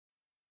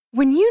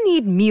When you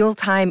need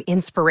mealtime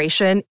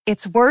inspiration,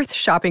 it's worth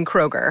shopping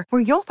Kroger,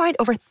 where you'll find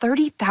over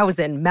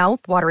 30,000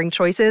 mouth-watering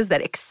choices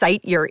that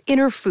excite your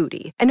inner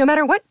foodie. And no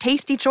matter what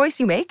tasty choice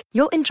you make,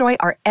 you'll enjoy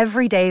our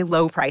everyday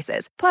low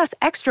prices, plus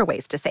extra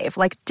ways to save,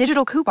 like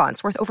digital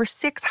coupons worth over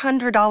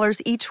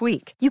 $600 each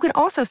week. You can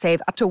also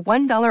save up to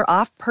 $1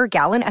 off per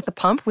gallon at the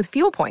pump with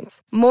fuel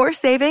points. More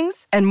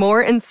savings and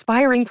more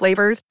inspiring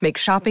flavors make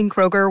shopping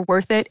Kroger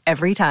worth it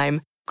every time.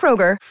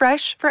 Kroger,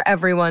 fresh for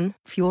everyone.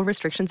 Fuel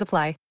restrictions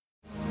apply.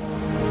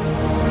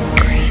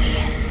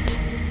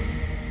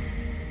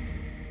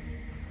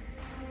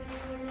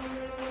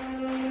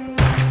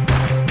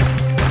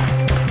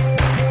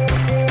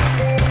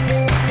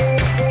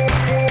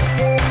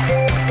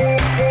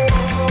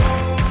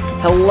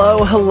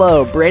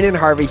 Hello. Brandon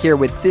Harvey here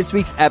with this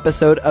week's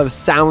episode of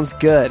Sounds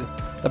Good,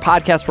 the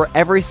podcast where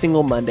every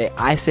single Monday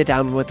I sit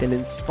down with an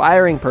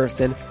inspiring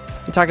person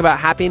and talk about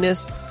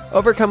happiness,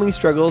 overcoming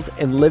struggles,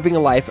 and living a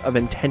life of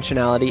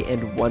intentionality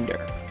and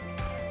wonder.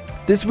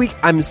 This week,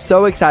 I'm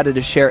so excited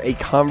to share a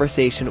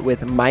conversation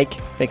with Mike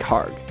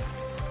McHargue,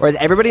 or as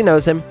everybody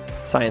knows him,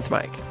 Science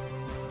Mike.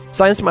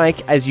 Science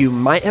Mike, as you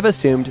might have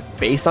assumed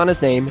based on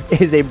his name,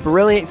 is a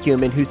brilliant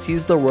human who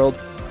sees the world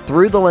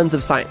through the lens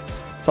of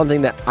science,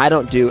 something that I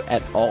don't do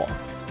at all.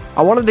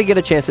 I wanted to get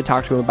a chance to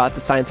talk to him about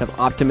the science of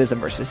optimism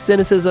versus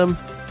cynicism,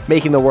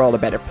 making the world a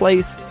better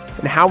place,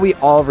 and how we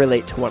all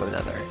relate to one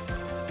another.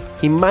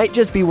 He might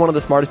just be one of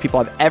the smartest people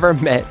I've ever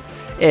met,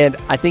 and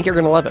I think you're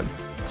going to love him.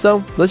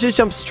 So let's just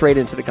jump straight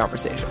into the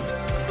conversation.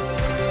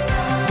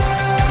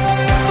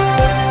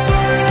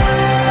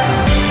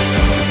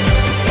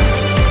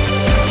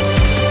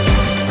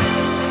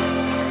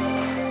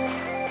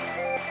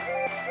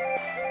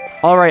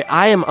 All right,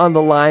 I am on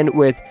the line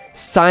with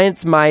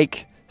Science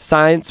Mike.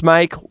 Science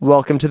Mike,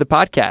 welcome to the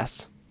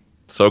podcast.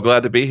 So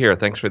glad to be here.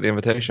 Thanks for the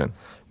invitation.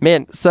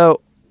 Man,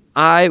 so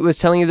I was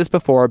telling you this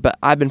before, but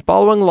I've been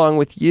following along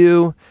with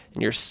you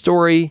and your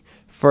story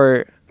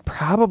for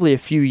probably a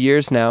few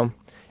years now,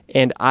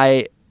 and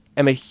I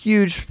am a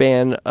huge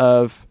fan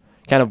of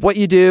kind of what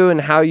you do and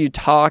how you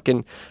talk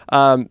and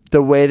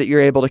the way that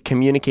you're able to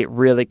communicate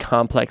really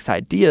complex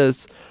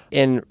ideas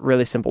in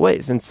really simple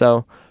ways. And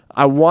so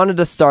I wanted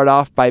to start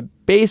off by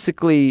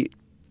basically,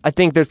 I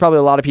think there's probably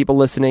a lot of people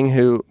listening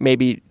who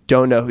maybe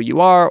don't know who you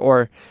are,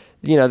 or,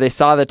 you know, they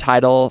saw the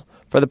title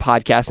for the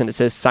podcast and it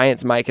says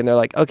Science Mike, and they're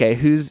like, okay,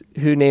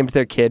 who named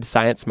their kid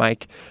Science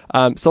Mike?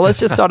 So let's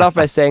just start off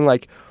by saying,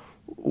 like,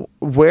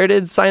 where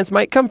did Science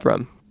Mike come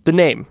from? The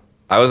name.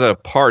 I was at a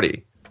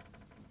party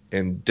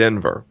in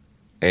Denver,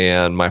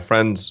 and my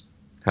friends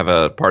have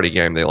a party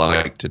game they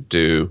like to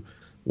do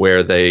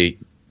where they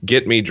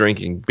get me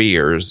drinking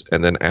beers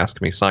and then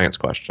ask me science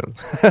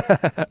questions.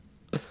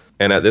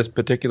 And at this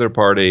particular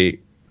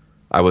party,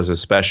 I was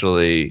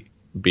especially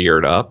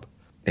beered up,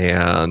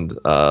 and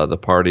the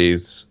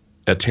party's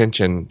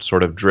attention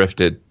sort of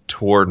drifted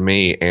toward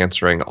me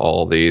answering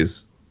all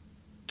these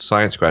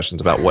science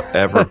questions about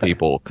whatever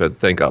people could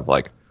think of,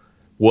 like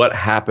what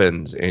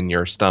happens in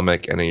your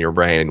stomach and in your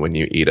brain when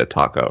you eat a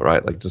taco,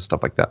 right? Like just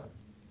stuff like that.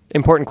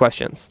 Important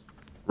questions.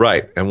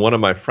 Right. And one of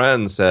my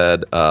friends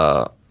said,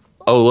 oh,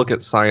 look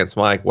at Science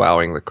Mike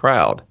wowing the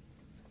crowd.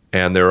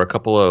 And there were a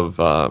couple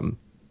of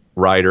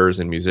writers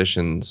and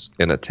musicians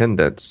in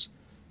attendance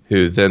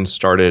who then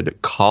started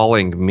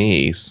calling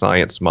me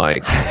Science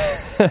Mike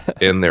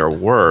in their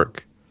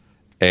work.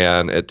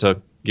 And it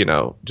took,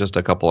 just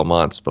a couple of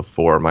months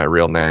before my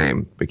real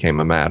name became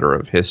a matter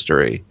of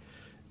history.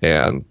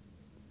 And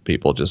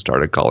people just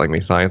started calling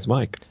me Science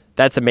Mike.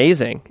 That's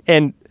amazing.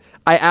 And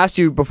I asked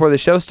you before the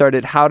show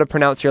started how to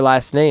pronounce your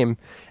last name.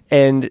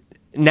 And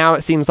now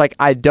it seems like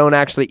I don't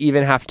actually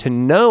even have to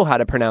know how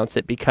to pronounce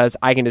it because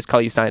I can just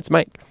call you Science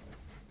Mike.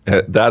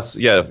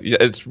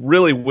 It's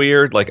really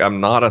weird. Like,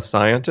 I'm not a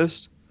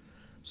scientist,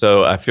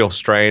 so I feel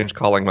strange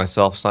calling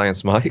myself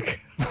Science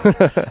Mike.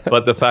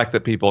 But the fact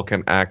that people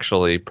can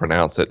actually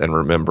pronounce it and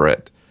remember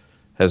it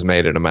has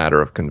made it a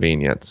matter of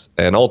convenience.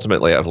 And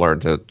ultimately, I've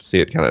learned to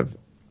see it kind of,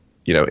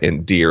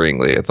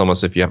 endearingly. It's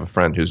almost if you have a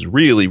friend who's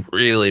really,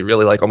 really,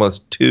 really like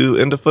almost too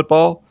into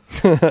football,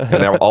 and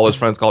now all his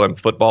friends call him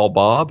Football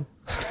Bob.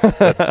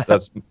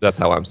 That's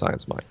how I'm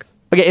Science Mike.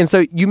 Okay, and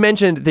so you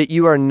mentioned that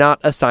you are not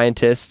a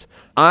scientist.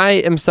 I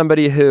am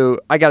somebody who,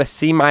 I got a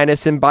C-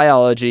 in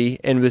biology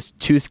and was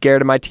too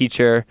scared of my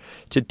teacher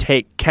to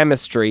take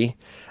chemistry,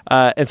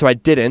 and so I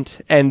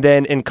didn't. And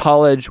then in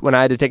college, when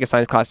I had to take a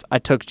science class, I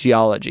took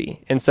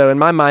geology. And so in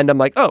my mind, I'm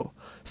like, oh,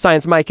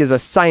 Science Mike is a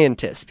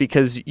scientist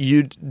because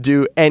you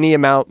do any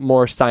amount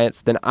more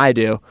science than I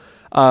do.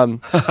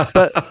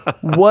 But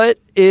what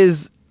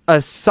is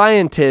a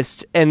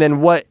scientist, and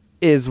then what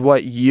is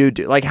what you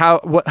do? Like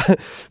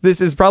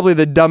this is probably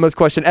the dumbest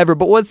question ever,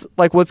 but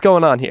what's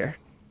going on here?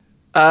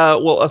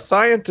 Well, a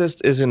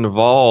scientist is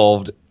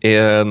involved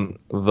in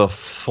the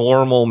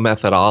formal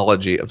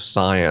methodology of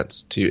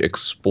science to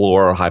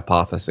explore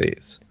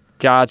hypotheses.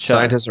 Gotcha.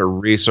 Scientists are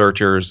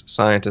researchers.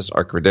 Scientists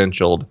are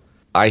credentialed.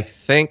 I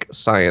think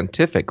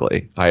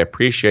scientifically. I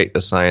appreciate the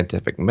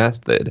scientific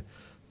method.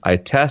 I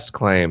test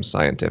claims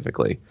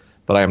scientifically.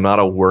 but I am not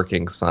a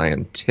working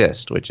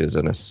scientist, which is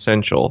an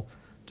essential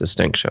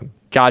distinction.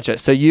 Gotcha.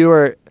 So you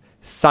are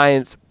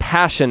science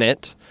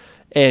passionate,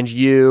 and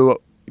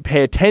you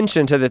pay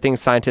attention to the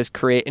things scientists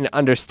create and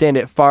understand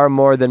it far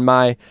more than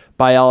my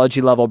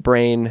biology level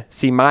brain,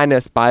 C-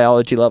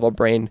 biology level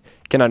brain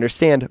can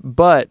understand,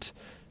 but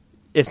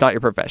it's not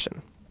your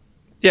profession.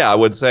 Yeah, I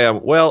would say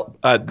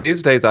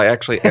these days I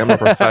actually am a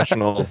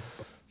professional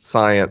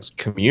science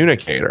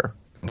communicator,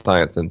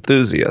 science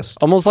enthusiast.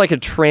 Almost like a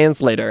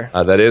translator.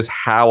 That is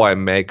how I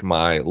make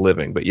my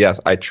living. But yes,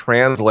 I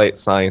translate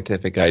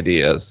scientific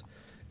ideas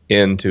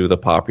into the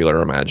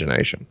popular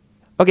imagination.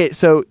 Okay,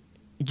 so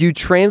you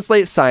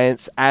translate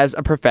science as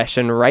a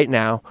profession right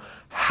now.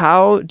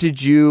 How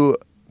did you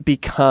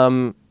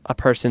become a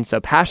person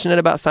so passionate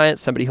about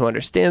science, somebody who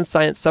understands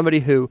science, somebody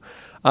who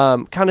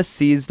kind of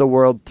sees the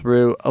world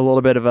through a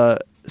little bit of a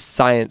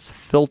science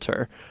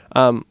filter?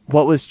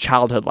 What was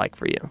childhood like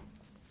for you?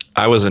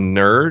 I was a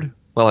nerd.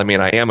 Well, I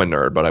mean, I am a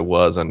nerd, but I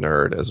was a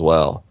nerd as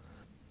well.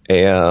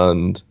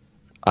 And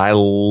I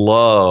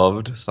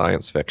loved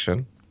science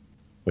fiction,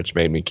 which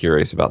made me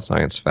curious about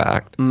science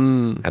fact.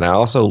 And I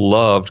also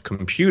loved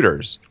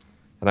computers.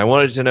 And I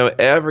wanted to know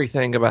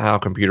everything about how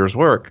computers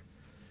work.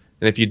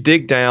 And if you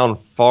dig down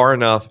far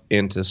enough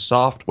into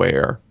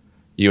software,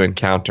 you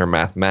encounter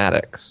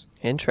mathematics.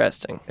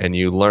 Interesting. And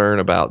you learn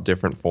about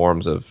different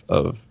forms of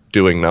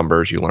doing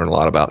numbers. You learn a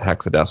lot about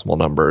hexadecimal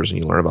numbers,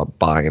 and you learn about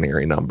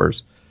binary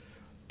numbers.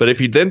 But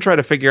if you then try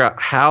to figure out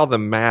how the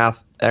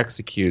math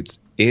executes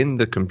in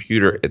the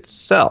computer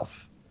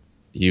itself,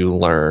 you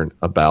learn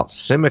about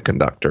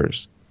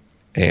semiconductors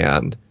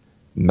and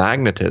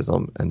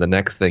magnetism. And the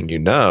next thing you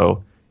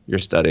know, you're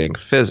studying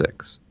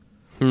physics.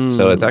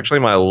 So it's actually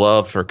my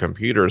love for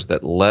computers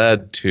that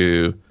led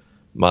to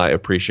my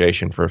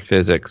appreciation for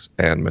physics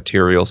and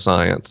material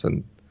science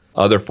and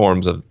other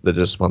forms of the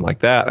discipline like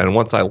that. And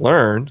once I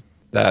learned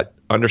that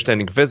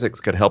understanding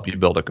physics could help you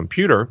build a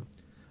computer,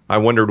 I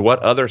wondered what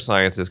other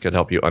sciences could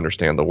help you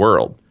understand the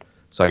world.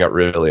 So I got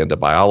really into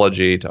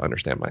biology to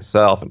understand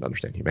myself and to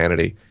understand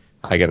humanity.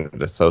 I get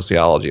into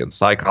sociology and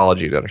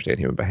psychology to understand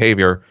human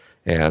behavior.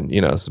 And,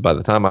 so by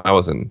the time I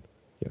was in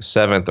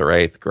 7th or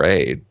 8th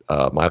grade,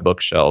 my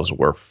bookshelves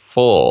were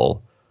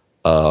full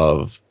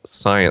of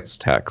science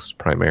texts,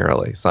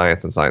 primarily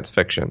science and science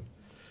fiction.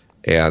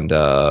 And,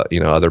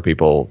 other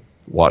people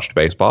watched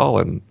baseball,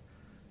 and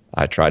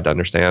I tried to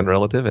understand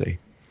relativity.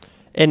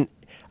 And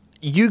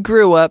you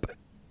grew up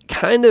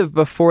kind of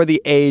before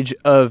the age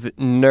of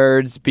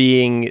nerds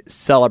being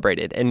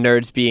celebrated and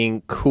nerds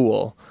being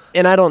cool.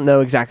 And I don't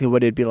know exactly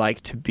what it'd be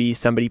like to be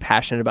somebody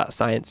passionate about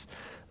science,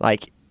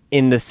 like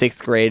in the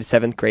 6th grade,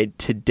 7th grade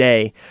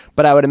today.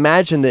 But I would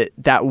imagine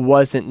that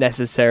wasn't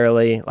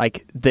necessarily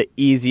like the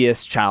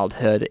easiest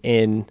childhood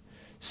in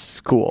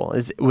school.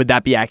 Would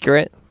that be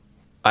accurate?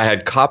 I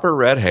had copper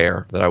red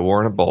hair that I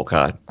wore in a bowl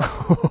cut.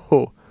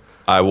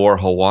 I wore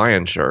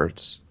Hawaiian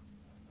shirts.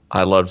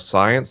 I loved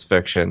science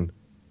fiction,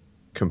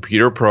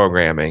 computer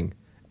programming,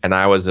 and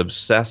I was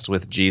obsessed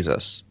with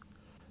Jesus.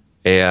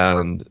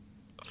 And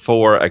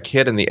for a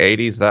kid in the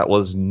 80s, that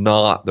was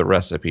not the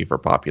recipe for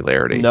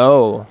popularity.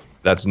 No.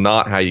 That's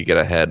not how you get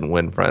ahead and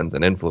win friends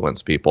and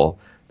influence people.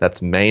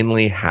 That's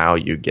mainly how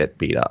you get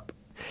beat up.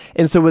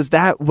 And so was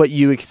that what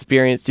you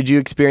experienced? Did you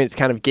experience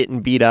kind of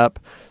getting beat up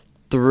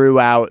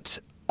throughout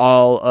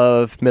all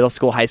of middle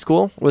school, high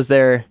school? Was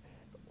there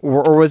a time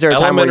where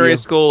elementary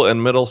school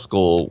and middle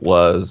school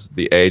was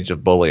the age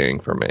of bullying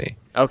for me.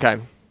 Okay.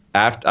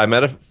 After I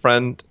met a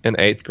friend in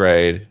 8th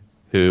grade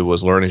who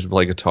was learning to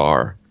play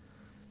guitar,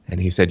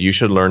 and he said, "You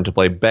should learn to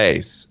play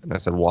bass." And I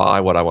said, "Why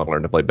would I want to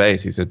learn to play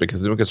bass?" He said,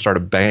 "Because then we could start a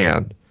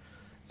band,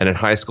 and in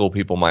high school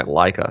people might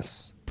like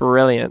us."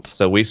 Brilliant.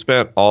 So we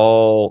spent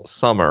all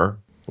summer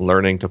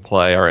learning to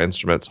play our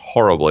instruments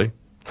horribly.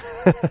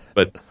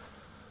 But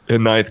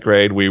in 9th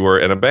grade, we were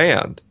in a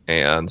band.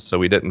 And so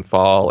we didn't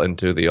fall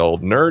into the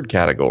old nerd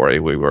category.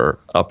 We were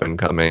up and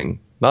coming,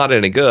 not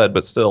any good,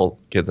 but still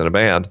kids in a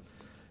band.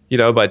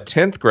 By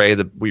 10th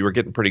grade, we were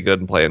getting pretty good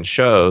and playing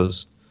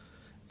shows.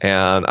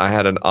 And I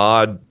had an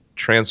odd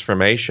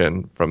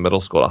transformation from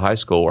middle school to high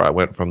school where I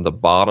went from the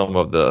bottom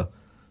of the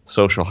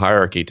social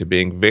hierarchy to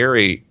being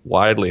very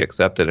widely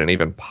accepted and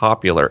even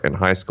popular in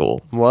high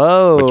school.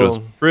 Whoa. Which was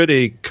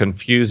pretty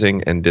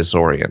confusing and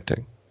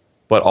disorienting,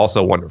 but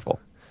also wonderful.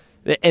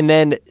 And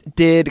then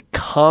did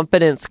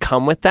confidence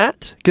come with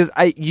that? Because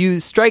you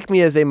strike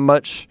me as a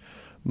much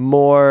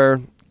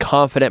more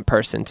confident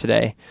person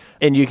today,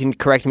 and you can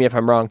correct me if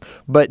I'm wrong,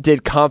 but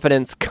did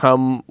confidence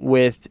come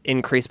with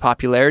increased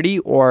popularity,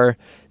 or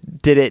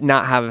did it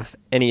not have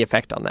any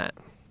effect on that?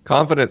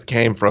 Confidence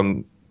came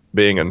from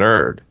being a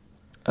nerd.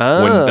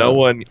 Oh. When no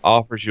one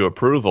offers you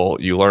approval,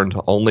 you learn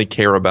to only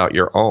care about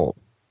your own.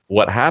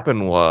 What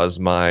happened was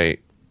my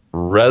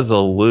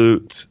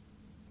resolute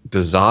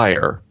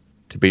desire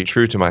to be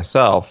true to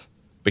myself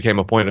became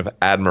a point of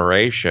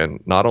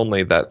admiration. Not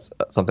only that's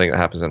something that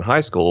happens in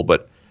high school,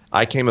 but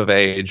I came of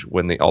age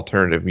when the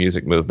alternative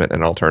music movement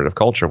and alternative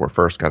culture were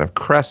first kind of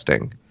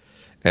cresting.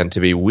 And to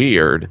be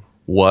weird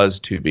was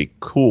to be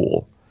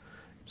cool.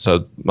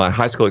 So my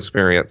high school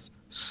experience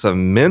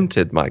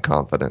cemented my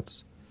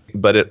confidence,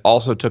 but it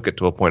also took it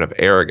to a point of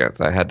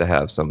arrogance. I had to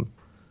have some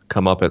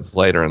comeuppance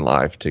later in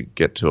life to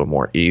get to a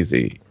more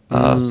easy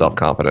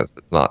self-confidence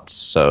that's not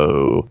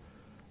so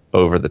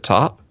over the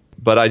top.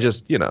 But I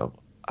just,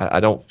 I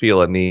don't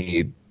feel a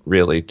need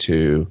really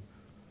to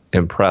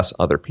impress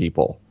other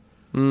people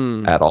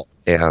at all.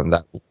 And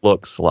that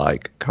looks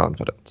like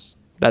confidence.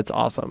 That's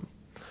awesome.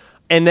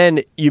 And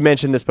then you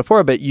mentioned this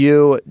before, but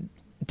you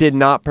did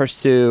not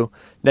pursue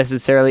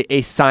necessarily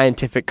a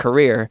scientific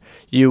career.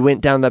 You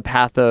went down the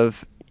path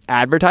of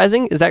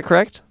advertising. Is that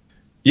correct?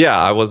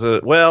 Yeah,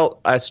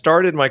 I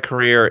started my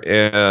career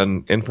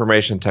in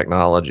information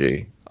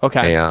technology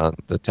and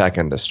the tech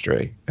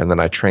industry. And then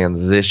I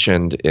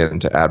transitioned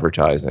into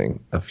advertising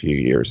a few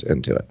years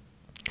into it.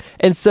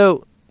 And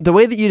so the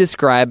way that you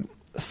describe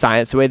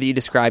science, the way that you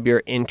describe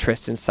your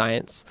interest in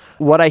science,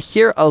 what I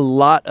hear a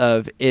lot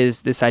of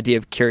is this idea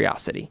of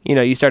curiosity.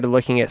 You started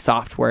looking at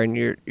software and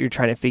you're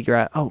trying to figure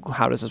out,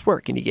 how does this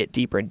work? And you get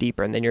deeper and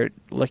deeper, and then you're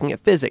looking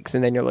at physics,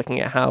 and then you're looking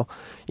at how,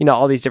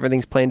 all these different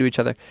things play into each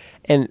other.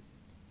 And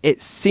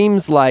it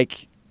seems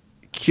like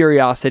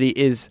curiosity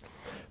is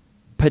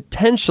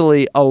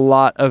potentially a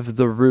lot of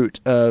the root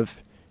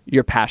of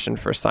your passion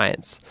for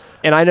science.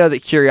 And I know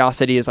that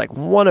curiosity is like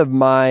one of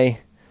my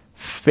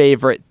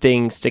favorite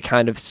things to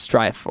kind of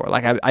strive for.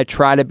 Like I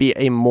try to be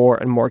a more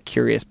and more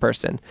curious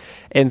person.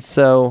 And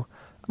so,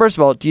 first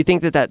of all, do you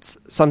think that that's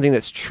something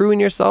that's true in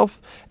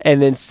yourself?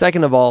 And then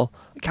second of all,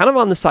 kind of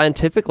on the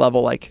scientific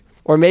level,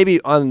 or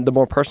maybe on the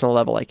more personal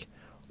level,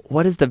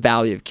 what is the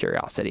value of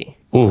curiosity?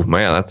 Oh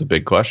man, that's a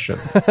big question.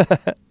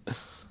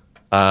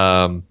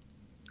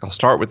 I'll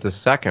start with the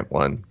second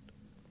one.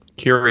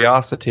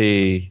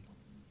 Curiosity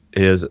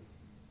is,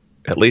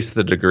 at least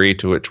the degree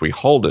to which we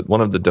hold it,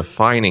 one of the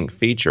defining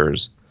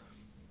features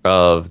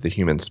of the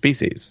human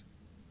species.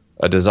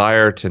 A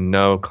desire to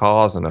know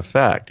cause and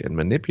effect and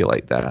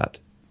manipulate that.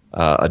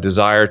 A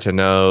desire to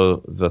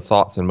know the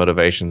thoughts and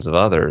motivations of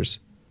others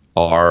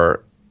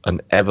are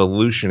an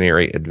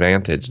evolutionary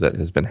advantage that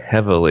has been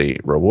heavily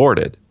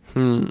rewarded.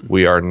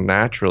 We are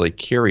naturally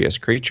curious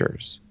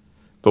creatures,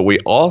 but we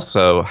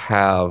also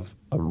have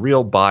a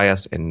real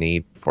bias and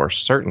need for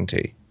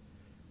certainty.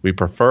 We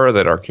prefer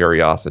that our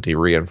curiosity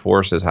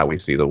reinforces how we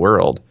see the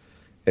world,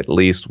 at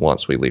least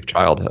once we leave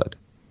childhood.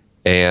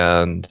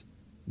 And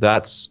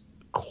that's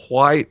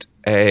quite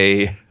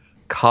a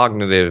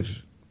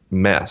cognitive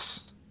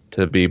mess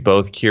to be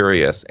both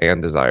curious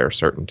and desire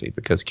certainty,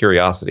 because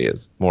curiosity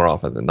is more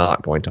often than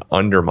not going to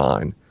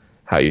undermine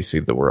how you see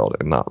the world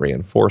and not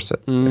reinforce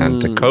it.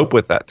 And to cope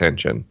with that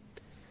tension,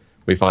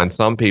 we find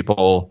some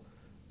people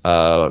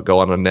go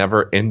on a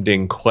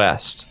never-ending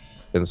quest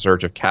in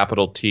search of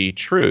capital T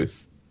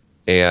truth,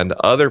 and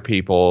other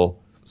people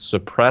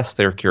suppress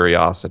their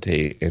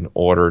curiosity in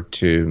order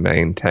to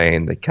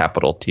maintain the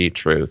capital T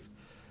truth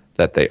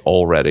that they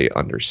already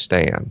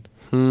understand.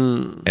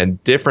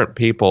 And different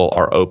people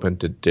are open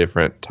to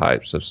different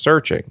types of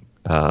searching.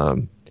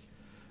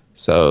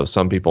 So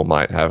some people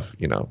might have,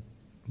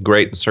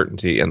 great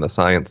certainty in the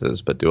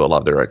sciences, but do a lot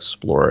of their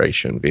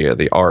exploration via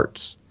the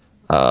arts.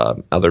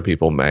 Other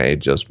people may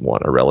just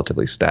want a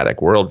relatively static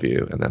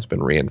worldview, and that's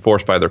been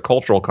reinforced by their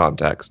cultural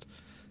context.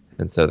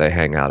 And so they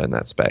hang out in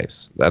that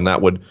space. And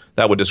that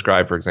would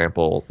describe, for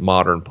example,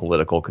 modern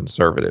political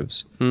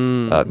conservatives.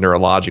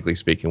 Neurologically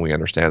speaking, we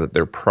understand that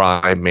their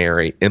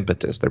primary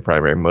impetus, their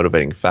primary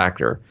motivating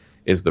factor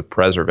is the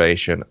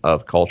preservation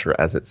of culture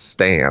as it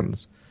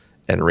stands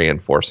and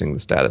reinforcing the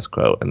status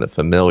quo and the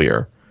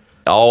familiar.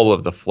 All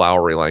of the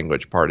flowery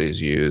language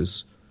parties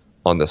use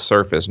on the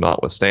surface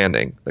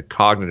notwithstanding, the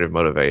cognitive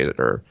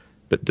motivator,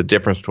 but the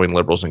difference between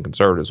liberals and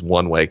conservatives,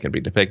 one way can be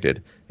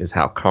depicted, is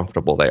how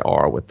comfortable they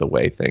are with the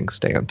way things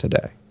stand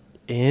today.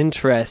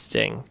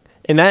 Interesting.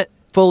 And that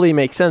fully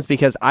makes sense,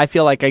 because I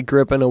feel like I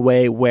grew up in a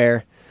way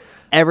where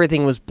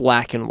everything was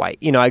black and white.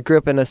 I grew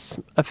up in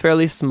a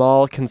fairly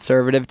small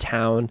conservative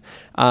town,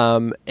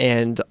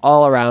 and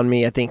all around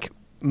me, I think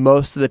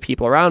most of the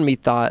people around me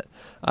thought,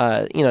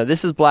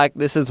 this is black,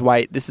 this is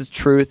white, this is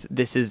truth,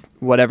 this is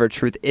whatever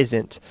truth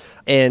isn't.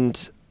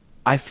 And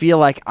I feel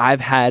like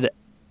I've had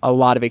a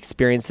lot of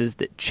experiences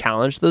that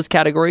challenge those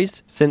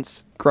categories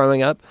since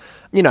growing up.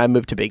 I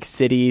moved to big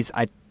cities.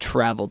 I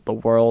traveled the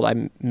world.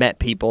 I met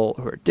people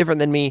who are different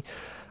than me.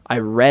 I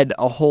read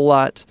a whole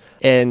lot.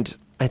 And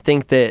I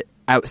think that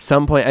at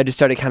some point I just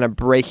started kind of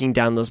breaking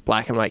down those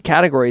black and white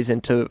categories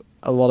into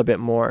a little bit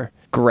more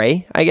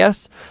gray, I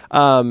guess.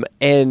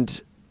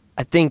 And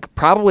I think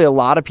probably a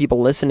lot of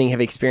people listening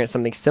have experienced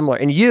something similar.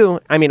 And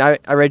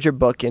I read your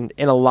book, and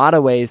in a lot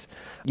of ways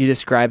you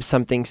describe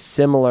something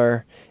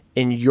similar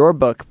in your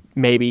book,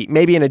 maybe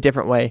in a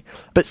different way.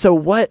 But so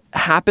what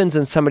happens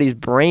in somebody's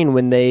brain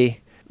when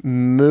they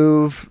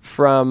move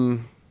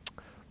from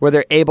where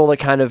they're able to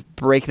kind of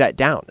break that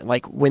down?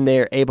 Like when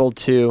they're able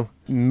to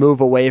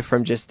move away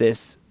from just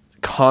this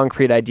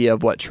concrete idea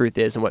of what truth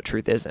is and what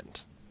truth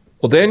isn't?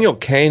 Well, Daniel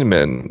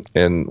Kahneman,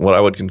 in what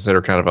I would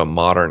consider kind of a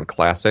modern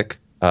classic,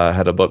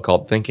 had a book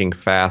called Thinking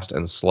Fast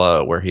and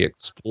Slow, where he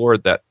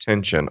explored that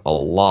tension a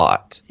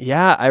lot.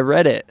 Yeah, I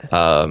read it.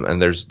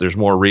 And there's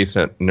more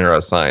recent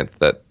neuroscience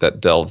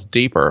that delves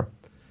deeper.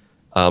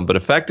 But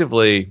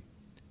effectively,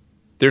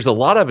 there's a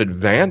lot of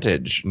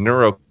advantage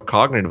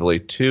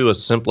neurocognitively to a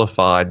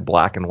simplified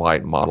black and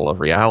white model of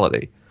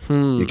reality.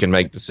 You can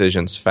make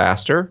decisions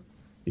faster.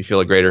 You feel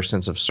a greater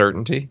sense of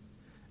certainty.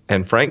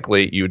 And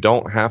frankly, you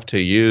don't have to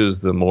use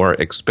the more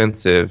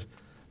expensive,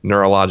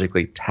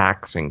 neurologically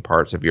taxing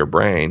parts of your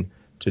brain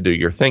to do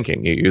your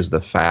thinking. You use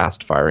the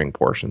fast-firing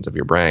portions of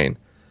your brain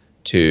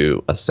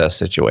to assess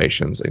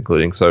situations,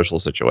 including social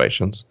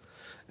situations.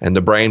 And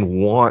the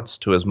brain wants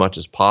to, as much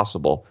as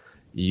possible,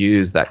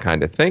 use that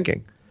kind of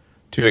thinking.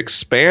 To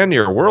expand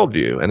your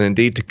worldview, and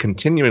indeed to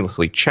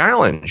continuously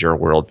challenge your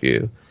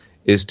worldview,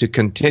 is to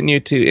continue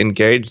to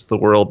engage the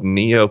world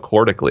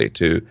neocortically,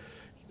 to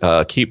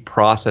keep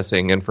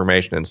processing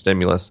information and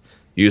stimulus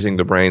using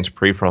the brain's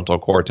prefrontal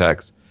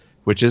cortex,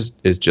 which is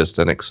just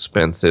an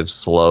expensive,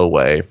 slow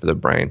way for the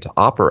brain to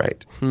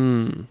operate.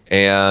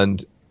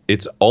 And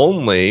it's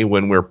only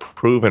when we're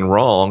proven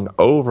wrong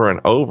over and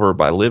over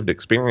by lived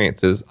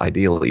experiences,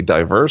 ideally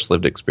diverse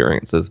lived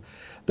experiences,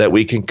 that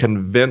we can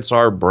convince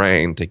our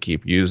brain to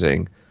keep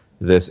using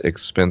this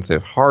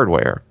expensive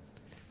hardware.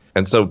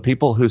 And so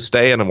people who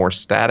stay in a more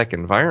static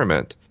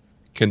environment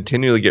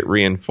continually get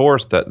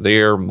reinforced that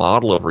their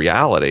model of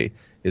reality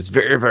is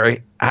very,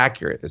 very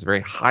accurate, is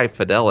very high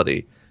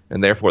fidelity,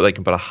 and therefore they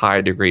can put a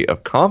high degree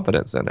of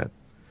confidence in it.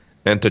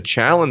 And to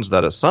challenge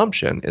that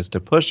assumption is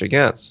to push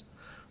against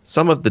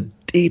some of the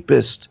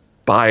deepest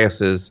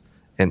biases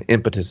and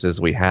impetuses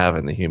we have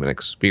in the human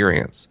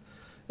experience.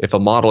 If a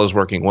model is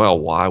working well,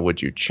 why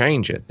would you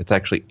change it? It's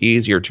actually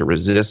easier to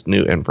resist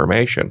new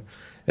information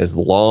as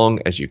long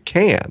as you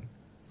can,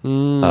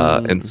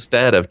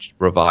 instead of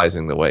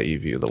revising the way you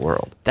view the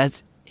world.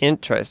 That's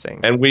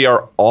interesting. And we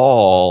are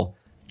all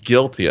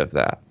guilty of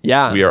that.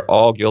 Yeah. We are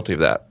all guilty of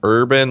that.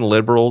 Urban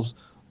liberals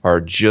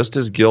are just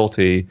as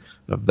guilty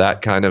of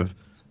that kind of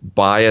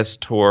bias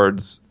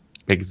towards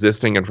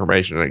existing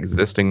information and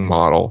existing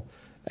model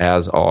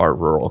as are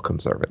rural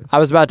conservatives. I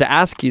was about to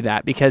ask you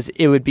that because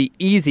it would be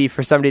easy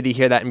for somebody to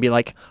hear that and be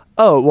like,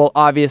 oh, well,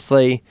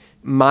 obviously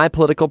my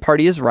political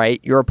party is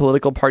right, your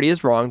political party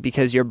is wrong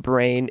because your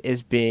brain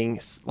is being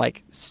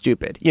like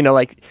stupid. You know,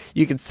 like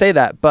you could say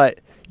that,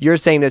 but you're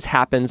saying this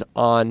happens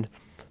on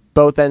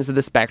both ends of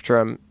the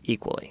spectrum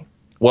equally.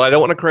 Well, I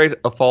don't want to create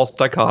a false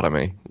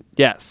dichotomy.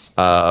 Yes.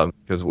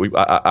 Because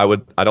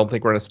I don't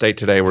think we're in a state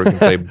today where we can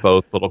say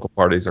both political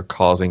parties are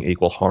causing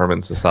equal harm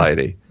in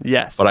society.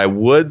 Yes. But I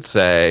would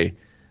say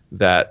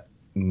that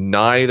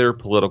neither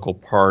political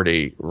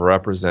party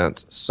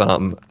represents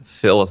some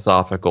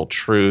philosophical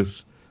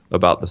truth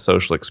about the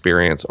social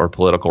experience or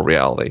political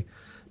reality,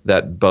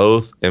 that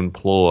both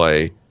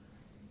employ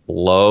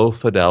low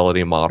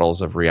fidelity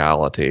models of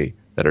reality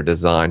that are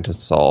designed to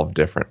solve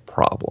different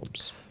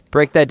problems.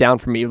 Break that down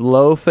for me.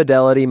 Low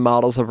fidelity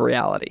models of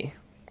reality.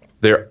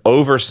 They're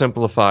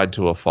oversimplified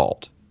to a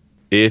fault.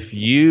 If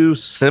you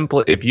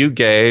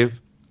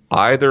gave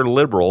either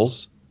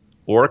liberals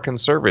or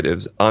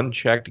conservatives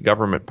unchecked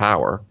government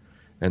power,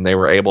 and they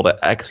were able to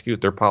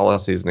execute their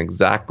policies in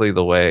exactly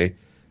the way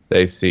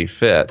they see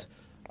fit,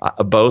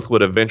 both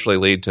would eventually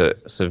lead to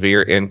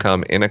severe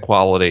income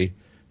inequality,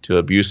 to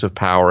abuse of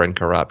power and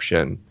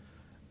corruption.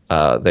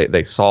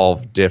 They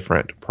solve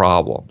different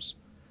problems.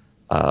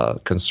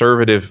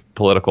 Conservative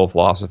political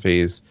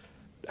philosophies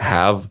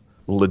have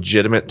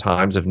legitimate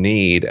times of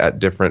need at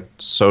different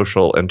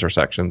social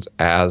intersections,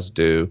 as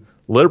do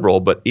liberal.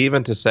 But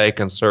even to say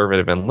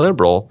conservative and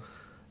liberal,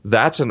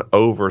 that's an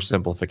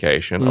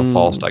oversimplification, a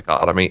false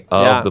dichotomy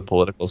of the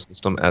political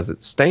system as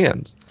it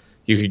stands.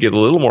 You could get a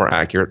little more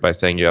accurate by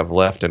saying you have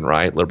left and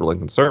right, liberal and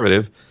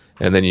conservative,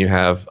 and then you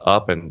have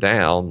up and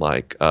down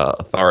like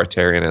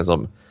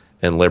authoritarianism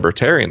and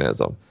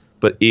libertarianism.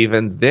 But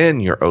even then,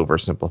 you're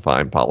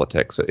oversimplifying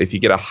politics. So if you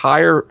get a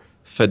higher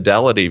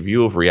fidelity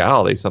view of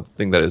reality,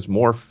 something that is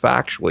more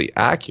factually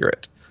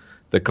accurate,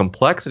 the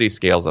complexity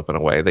scales up in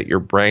a way that your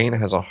brain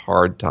has a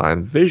hard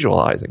time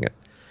visualizing it.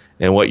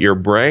 And what your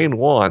brain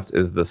wants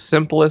is the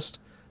simplest,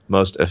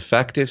 most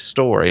effective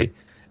story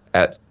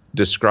at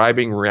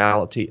describing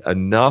reality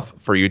enough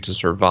for you to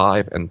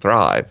survive and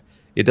thrive.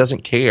 It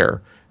doesn't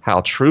care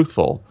how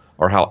truthful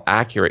or how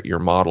accurate your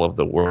model of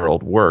the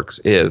world works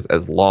is,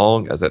 as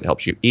long as it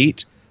helps you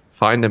eat,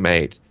 find a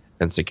mate,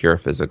 and secure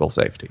physical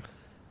safety.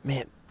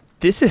 Man,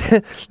 this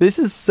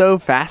is so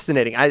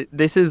fascinating.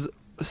 This is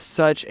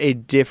such a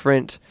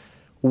different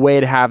way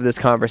to have this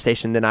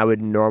conversation than I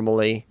would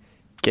normally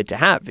get to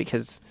have,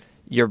 because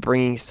you're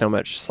bringing so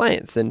much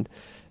science and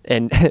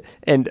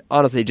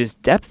honestly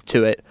just depth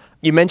to it.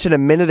 You mentioned a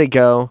minute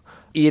ago,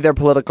 either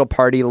political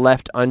party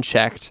left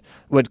unchecked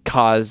would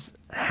cause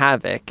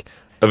havoc.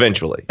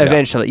 Eventually,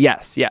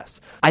 yes.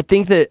 I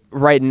think that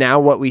right now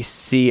what we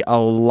see a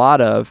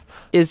lot of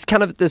is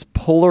kind of this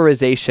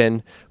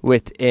polarization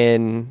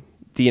within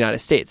the United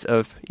States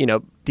of, you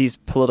know, these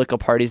political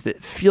parties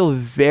that feel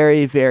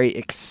very, very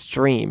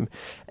extreme.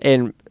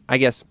 And I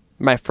guess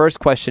my first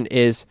question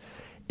is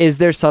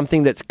there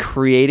something that's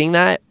creating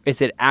that?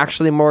 Is it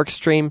actually more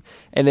extreme?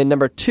 And then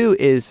number two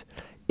is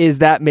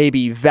that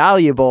maybe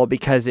valuable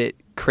because it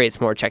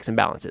creates more checks and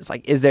balances?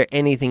 Like, is there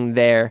anything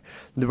there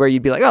where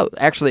you'd be like, oh,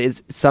 actually,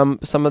 is some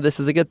of this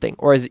is a good thing?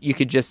 Or is it you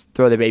could just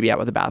throw the baby out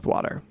with the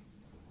bathwater?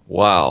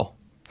 Wow.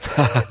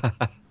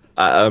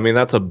 I mean,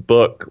 that's a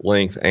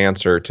book-length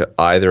answer to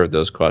either of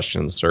those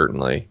questions,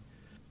 certainly.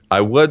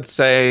 I would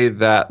say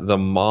that the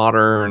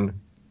modern,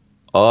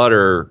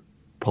 utter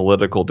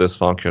political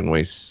dysfunction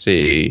we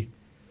see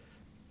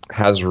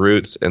has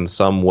roots in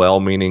some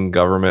well-meaning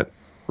government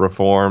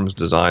reforms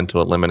designed to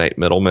eliminate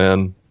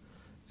middlemen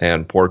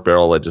and pork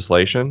barrel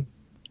legislation.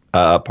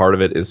 Part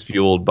of it is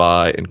fueled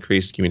by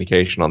increased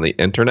communication on the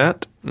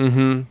internet.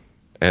 Mm-hmm.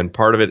 And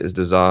part of it is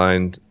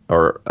designed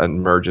or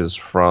emerges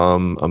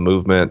from a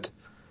movement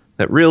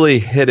that really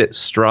hit its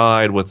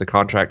stride with the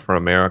Contract for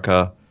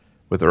America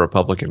with the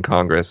Republican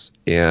Congress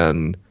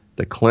in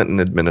the Clinton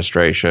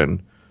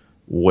administration,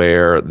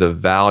 where the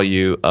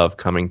value of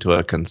coming to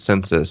a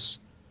consensus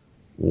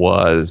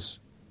was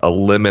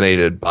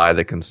eliminated by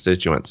the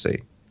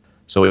constituency.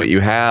 So what you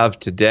have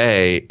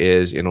today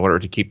is, in order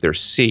to keep their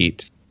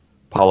seat,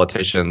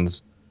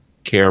 politicians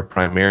care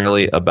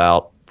primarily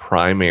about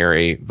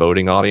primary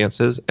voting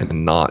audiences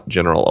and not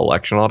general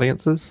election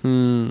audiences,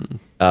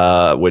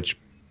 which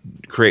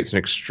creates an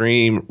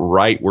extreme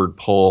rightward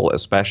pull,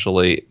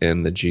 especially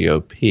in the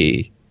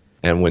GOP.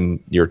 And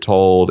when you're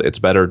told it's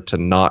better to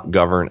not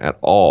govern at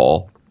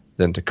all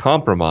than to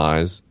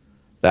compromise,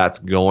 that's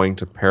going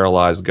to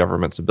paralyze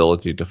government's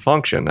ability to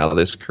function. Now,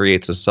 this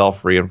creates a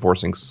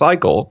self-reinforcing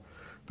cycle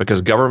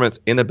because government's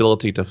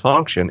inability to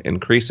function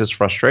increases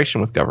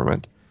frustration with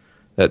government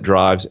that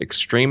drives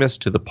extremists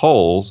to the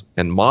polls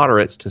and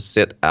moderates to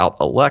sit out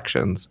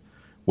elections,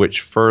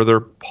 which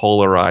further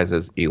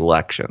polarizes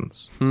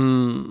elections.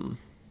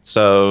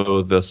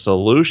 So the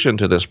solution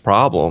to this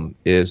problem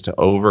is to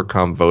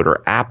overcome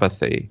voter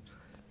apathy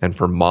and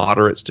for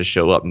moderates to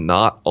show up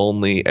not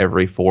only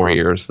every 4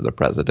 years for the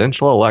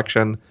presidential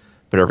election,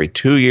 but every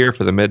 2 years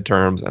for the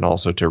midterms, and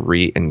also to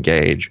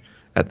re-engage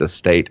at the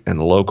state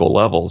and local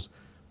levels,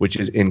 which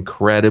is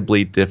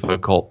incredibly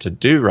difficult to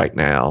do right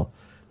now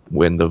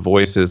when the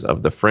voices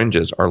of the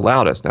fringes are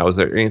loudest. Now, is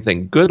there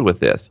anything good with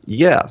this?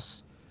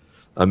 Yes.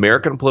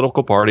 American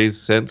political parties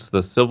since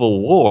the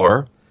Civil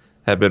War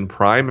have been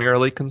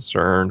primarily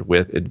concerned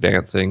with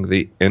advancing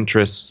the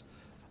interests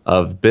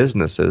of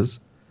businesses,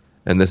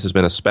 and this has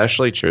been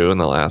especially true in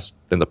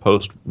the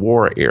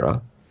post-war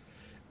era.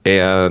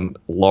 And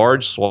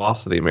large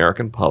swaths of the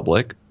American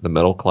public, the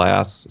middle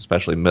class,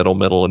 especially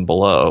middle, and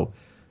below,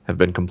 have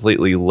been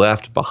completely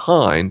left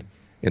behind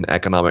in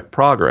economic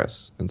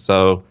progress. And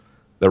so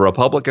the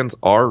Republicans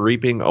are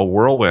reaping a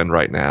whirlwind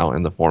right now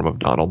in the form of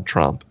Donald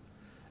Trump.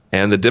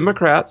 And the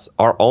Democrats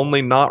are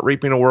only not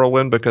reaping a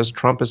whirlwind because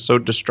Trump is so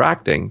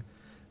distracting.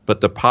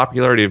 But the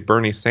popularity of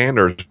Bernie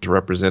Sanders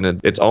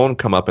represented its own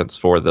comeuppance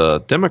for the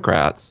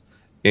Democrats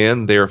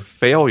in their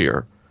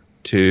failure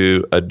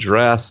to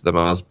address the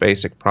most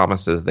basic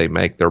promises they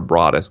make their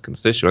broadest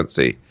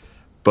constituency.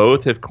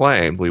 Both have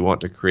claimed we want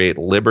to create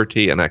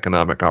liberty and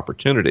economic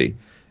opportunity,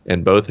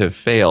 and both have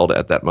failed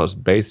at that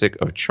most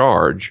basic of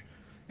charge.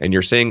 And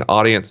you're seeing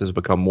audiences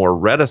become more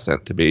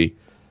reticent to be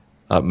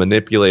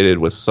manipulated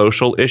with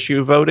social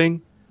issue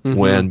voting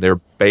when their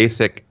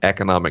basic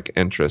economic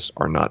interests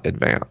are not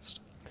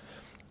advanced.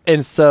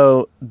 And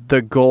so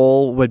the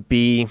goal would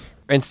be,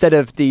 instead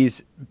of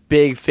these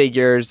big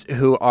figures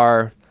who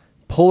are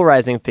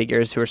polarizing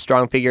figures, who are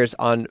strong figures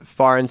on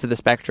far ends of the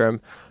spectrum,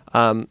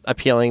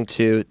 appealing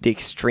to the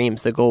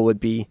extremes, the goal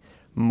would be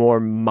more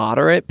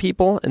moderate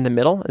people in the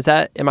middle.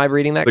 Am I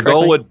reading that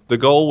correctly? The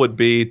goal would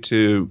be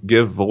to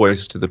give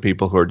voice to the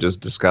people who are just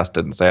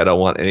disgusted and say, I don't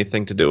want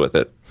anything to do with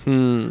it.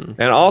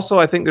 And also,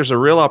 I think there's a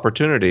real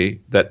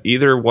opportunity that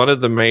either one of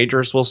the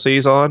majors will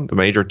seize on, the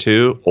major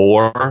two,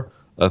 or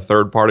a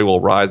third party will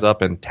rise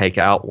up and take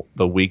out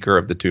the weaker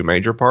of the two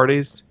major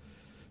parties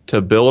to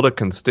build a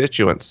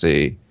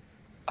constituency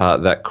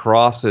that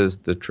crosses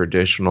the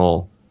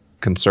traditional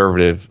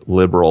conservative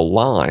liberal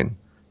line.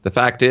 The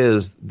fact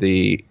is,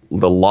 the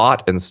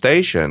lot and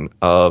station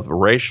of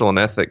racial and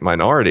ethnic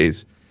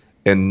minorities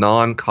and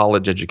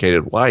non-college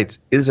educated whites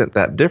isn't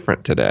that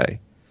different today.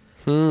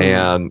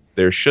 And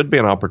there should be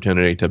an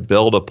opportunity to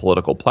build a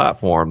political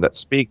platform that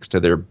speaks to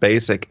their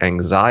basic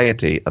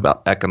anxiety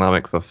about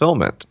economic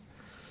fulfillment.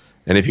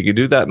 And if you could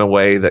do that in a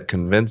way that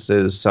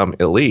convinces some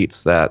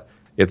elites that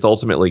it's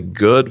ultimately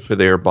good for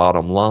their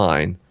bottom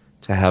line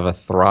to have a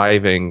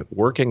thriving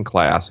working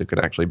class who can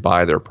actually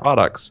buy their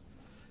products,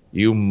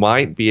 you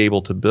might be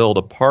able to build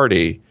a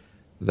party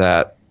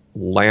that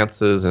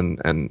lances and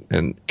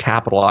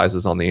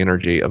capitalizes on the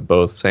energy of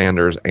both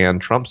Sanders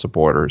and Trump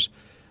supporters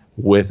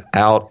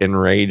without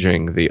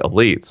enraging the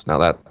elites. Now,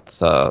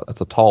 that's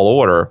a tall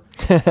order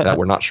that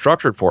we're not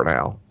structured for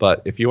now.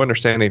 But if you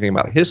understand anything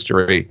about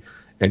history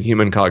and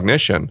human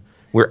cognition,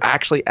 we're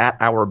actually at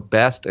our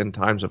best in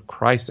times of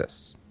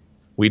crisis.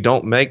 We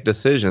don't make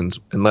decisions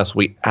unless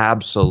we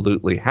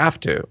absolutely have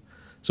to.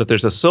 So if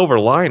there's a silver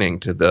lining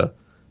to the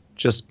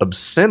just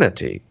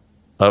obscenity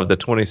of the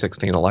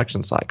 2016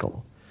 election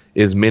cycle,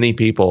 is many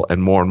people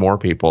and more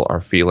people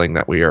are feeling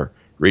that we are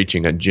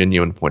reaching a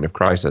genuine point of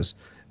crisis.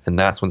 And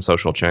that's when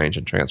social change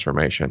and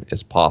transformation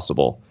is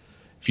possible.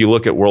 If you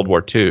look at World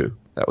War II,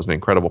 that was an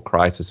incredible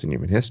crisis in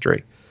human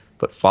history.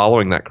 But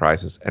following that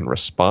crisis and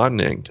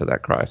responding to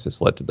that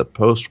crisis led to the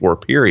post-war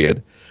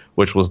period,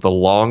 which was the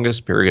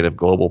longest period of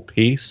global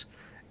peace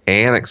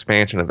and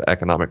expansion of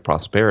economic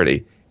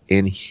prosperity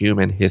in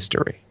human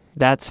history.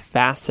 That's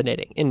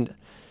fascinating. And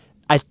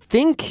I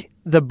think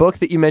the book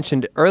that you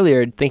mentioned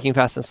earlier, Thinking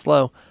Fast and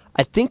Slow,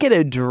 I think it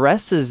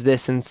addresses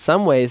this in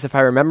some ways, if I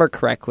remember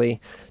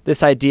correctly,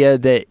 this idea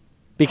that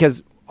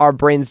because our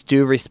brains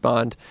do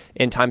respond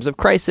in times of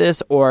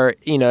crisis, or,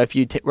 if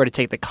you were to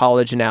take the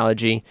college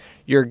analogy,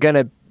 you're going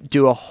to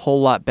do a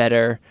whole lot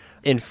better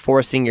in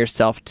forcing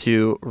yourself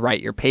to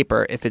write your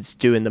paper if it's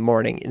due in the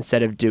morning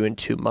instead of due in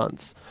 2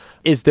 months.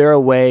 Is there a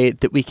way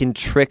that we can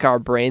trick our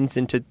brains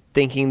into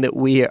thinking that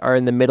we are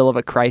in the middle of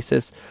a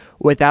crisis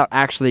without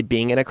actually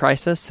being in a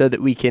crisis so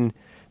that we can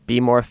be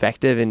more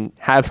effective and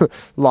have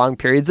long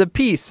periods of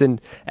peace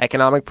and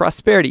economic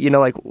prosperity?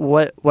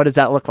 What does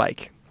that look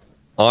like?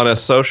 On a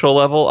social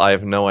level, I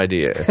have no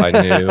idea. If I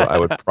knew, I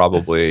would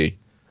probably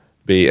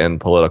be in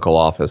political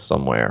office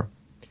somewhere.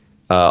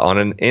 On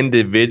an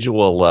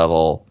individual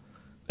level,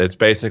 it's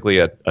basically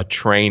a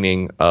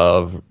training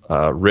of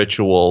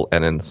ritual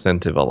and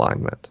incentive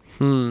alignment.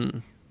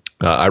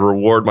 I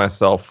reward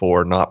myself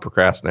for not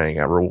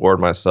procrastinating. I reward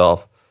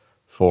myself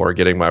for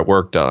getting my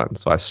work done.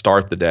 So I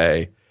start the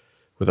day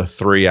with a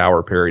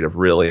 3-hour period of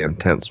really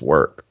intense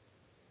work.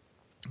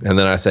 And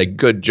then I say,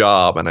 good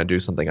job, and I do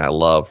something I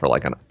love for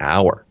like an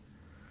hour.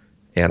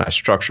 And I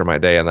structure my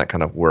day in that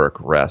kind of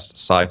work-rest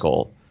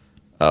cycle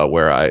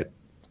where I,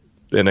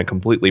 in a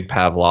completely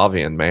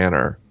Pavlovian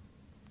manner,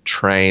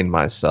 train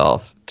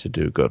myself to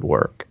do good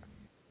work.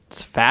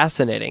 It's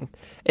fascinating.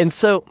 And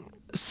so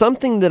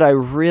something that I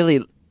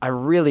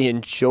really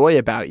enjoy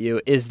about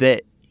you is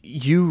that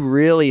you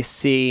really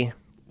see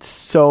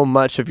so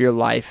much of your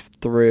life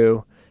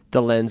through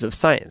the lens of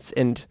science.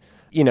 And,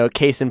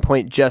 case in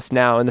point just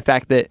now, and the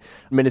fact that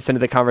minutes into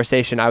the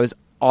conversation,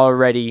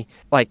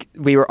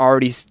 we were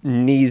already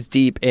knees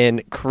deep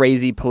in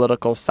crazy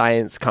political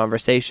science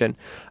conversation.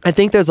 I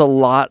think there's a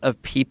lot of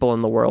people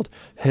in the world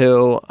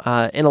who,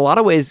 in a lot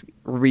of ways,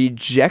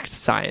 reject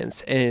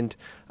science. And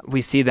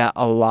we see that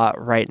a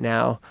lot right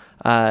now.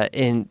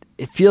 And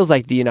it feels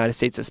like the United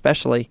States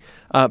especially,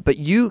 but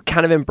you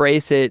kind of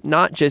embrace it,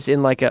 not just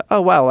in like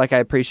I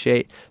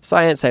appreciate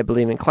science, I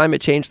believe in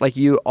climate change. Like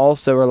you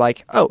also are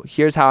like, oh,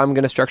 here's how I'm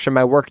going to structure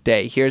my work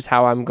day. Here's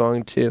how I'm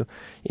going to,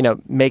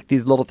 make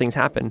these little things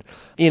happen.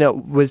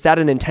 Was that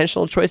an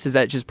intentional choice? Is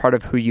that just part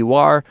of who you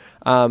are?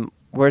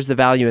 Where's the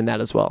value in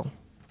that as well?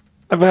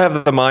 I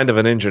have the mind of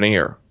an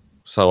engineer.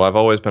 So I've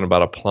always been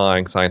about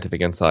applying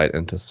scientific insight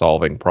into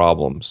solving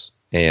problems.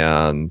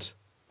 And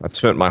I've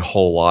spent my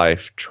whole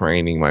life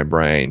training my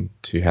brain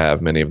to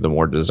have many of the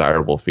more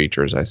desirable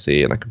features I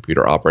see in a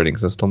computer operating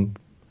system,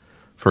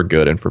 for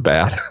good and for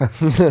bad.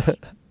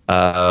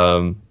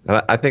 And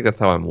I think that's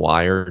how I'm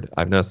wired.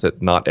 I've noticed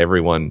that not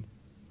everyone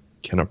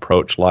can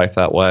approach life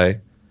that way.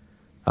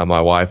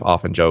 My wife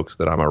often jokes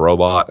that I'm a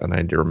robot and I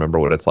need to remember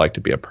what it's like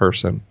to be a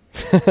person.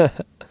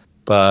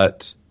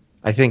 But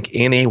I think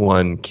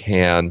anyone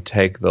can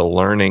take the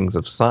learnings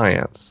of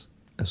science,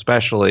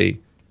 especially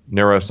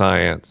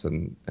neuroscience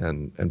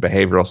and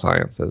behavioral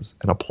sciences,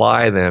 and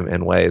apply them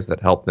in ways that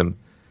help them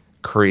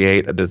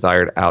create a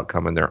desired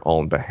outcome in their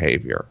own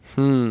behavior.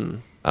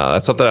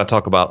 That's something I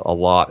talk about a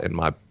lot in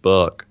my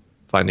book,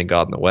 Finding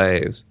God in the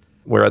Waves.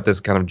 We're at this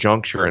kind of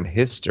juncture in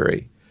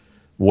history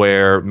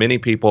where many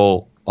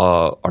people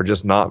are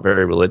just not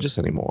very religious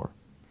anymore.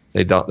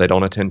 They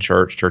don't attend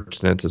church. Church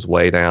attendance is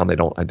way down. They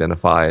don't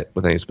identify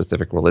with any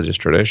specific religious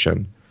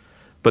tradition.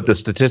 But the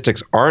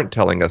statistics aren't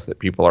telling us that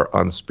people are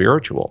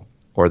unspiritual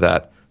or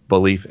that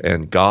belief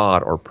in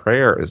God or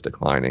prayer is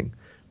declining,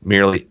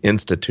 merely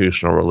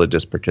institutional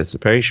religious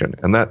participation.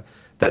 And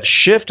that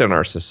shift in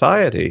our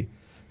society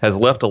has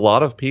left a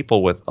lot of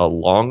people with a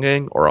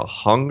longing or a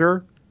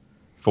hunger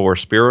for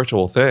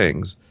spiritual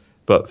things,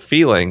 but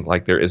feeling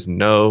like there is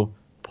no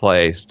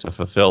place to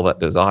fulfill that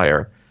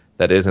desire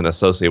that isn't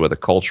associated with a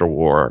culture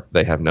war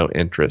they have no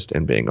interest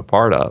in being a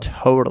part of.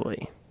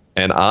 Totally.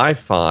 And I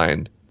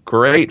find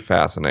great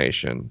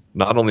fascination,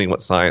 not only in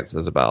what science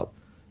is about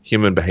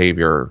human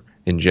behavior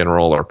in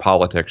general or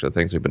politics or the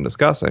things we've been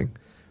discussing,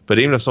 but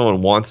even if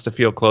someone wants to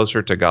feel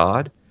closer to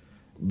God,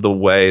 the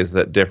ways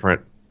that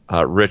different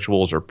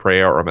rituals or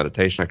prayer or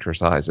meditation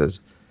exercises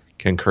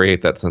can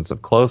create that sense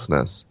of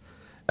closeness.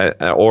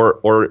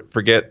 Or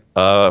forget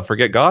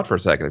God for a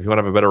second. If you want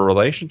to have a better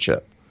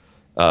relationship,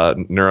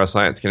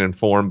 neuroscience can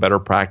inform better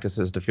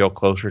practices to feel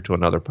closer to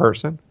another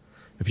person.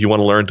 If you want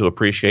to learn to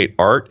appreciate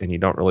art and you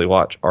don't really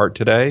watch art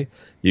today,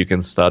 you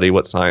can study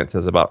what science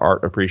says about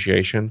art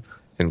appreciation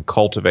and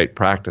cultivate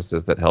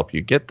practices that help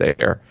you get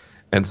there,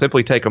 and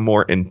simply take a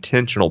more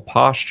intentional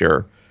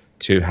posture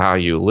to how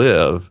you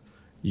live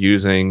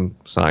using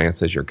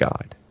science as your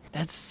guide.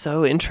 That's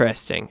so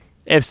interesting.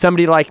 If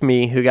somebody like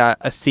me who got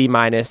a C-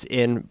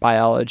 in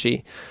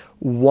biology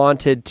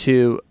wanted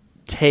to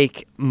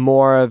take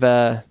more of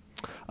a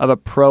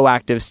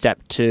proactive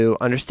step to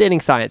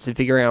understanding science and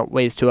figuring out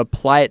ways to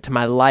apply it to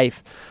my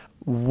life,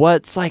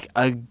 what's like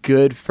a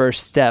good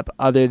first step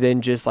other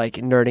than just like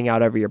nerding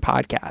out over your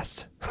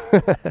podcast?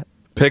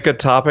 Pick a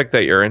topic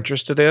that you're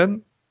interested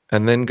in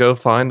and then go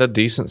find a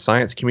decent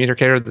science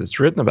communicator that's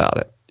written about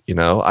it. You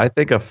know, I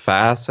think a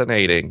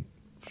fascinating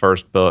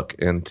first book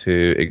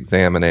into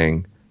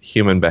examining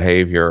human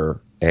behavior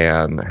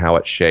and how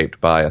it's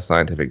shaped by a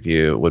scientific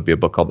view would be a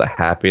book called The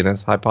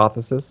Happiness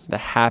Hypothesis. The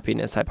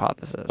Happiness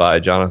Hypothesis. By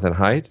Jonathan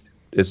Haidt.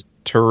 It's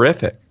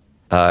terrific.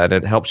 And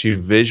it helps you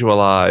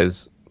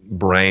visualize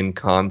brain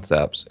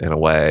concepts in a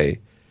way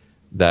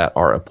that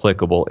are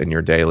applicable in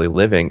your daily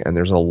living. And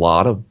there's a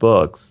lot of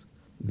books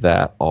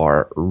that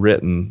are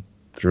written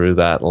through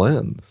that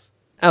lens.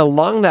 And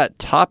along that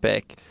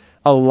topic,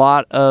 a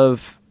lot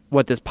of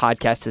what this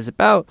podcast is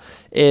about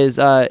is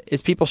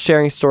people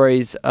sharing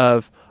stories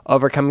of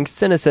overcoming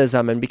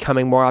cynicism and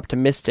becoming more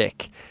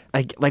optimistic.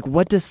 Like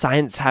what does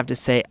science have to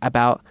say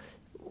about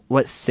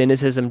what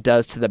cynicism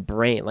does to the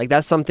brain? Like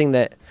that's something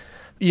that,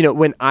 you know,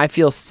 when I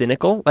feel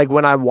cynical, like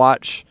when I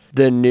watch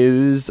the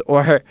news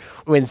or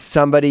when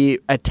somebody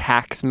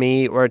attacks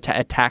me or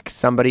attacks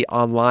somebody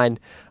online,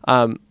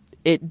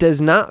 it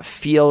does not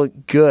feel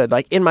good.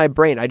 Like in my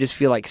brain, I just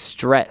feel like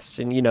stressed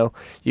and, you know,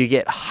 you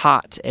get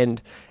hot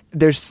and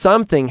there's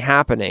something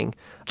happening.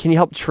 Can you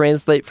help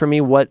translate for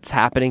me what's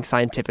happening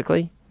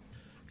scientifically?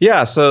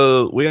 Yeah,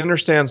 so we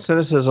understand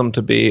cynicism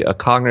to be a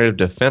cognitive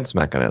defense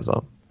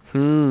mechanism.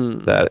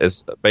 That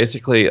is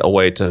basically a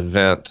way to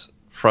vent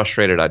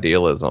frustrated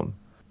idealism.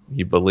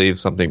 You believe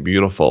something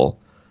beautiful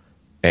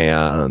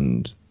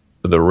and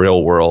the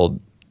real world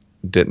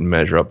didn't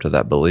measure up to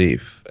that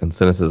belief. And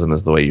cynicism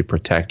is the way you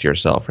protect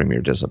yourself from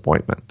your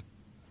disappointment.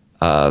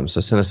 So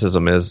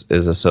cynicism is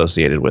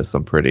associated with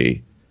some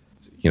pretty,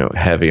 you know,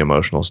 heavy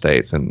emotional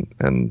states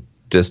and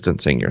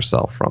distancing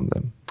yourself from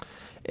them.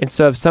 And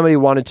so if somebody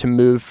wanted to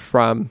move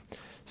from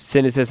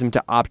cynicism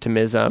to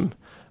optimism,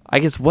 I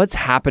guess what's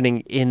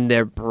happening in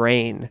their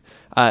brain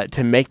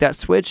to make that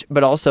switch,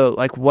 but also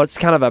like what's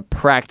kind of a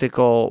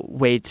practical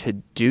way to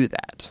do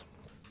that?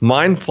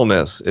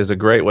 Mindfulness is a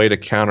great way to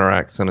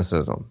counteract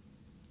cynicism.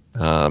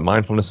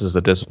 Mindfulness is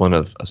a discipline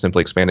of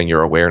simply expanding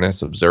your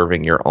awareness,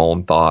 observing your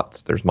own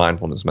thoughts. There's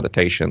mindfulness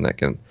meditation that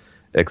can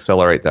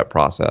accelerate that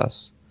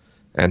process.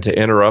 And to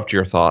interrupt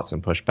your thoughts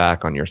and push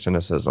back on your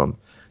cynicism,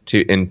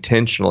 to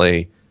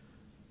intentionally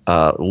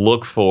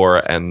look for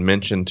and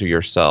mention to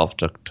yourself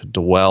to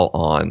dwell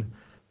on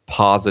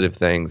positive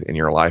things in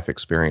your life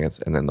experience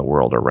and in the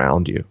world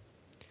around you.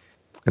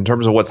 In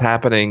terms of what's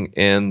happening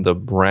in the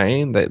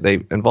brain,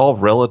 they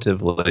involve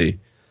relatively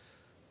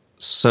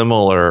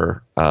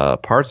similar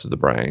parts of the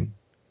brain.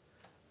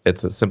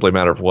 It's simply a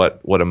matter of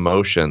what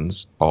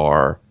emotions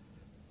are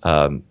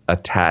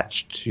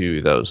attached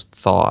to those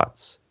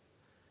thoughts.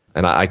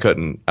 And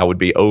I would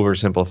be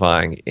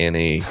oversimplifying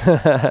any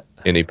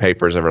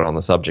papers ever on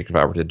the subject if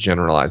I were to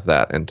generalize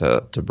that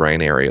into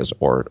brain areas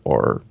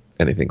or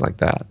anything like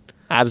that.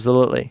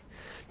 Absolutely.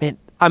 Man,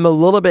 I'm a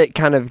little bit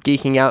kind of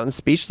geeking out and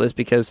speechless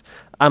because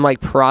I'm like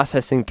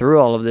processing through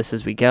all of this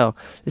as we go.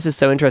 This is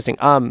so interesting.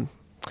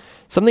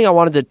 Something I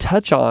wanted to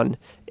touch on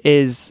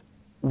is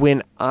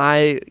when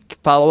I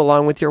follow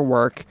along with your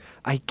work,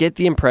 I get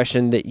the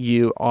impression that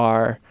you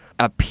are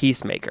a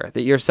peacemaker,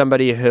 that you're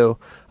somebody who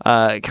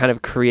kind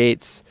of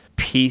creates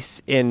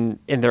peace in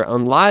their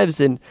own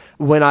lives. And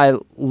when I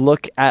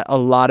look at a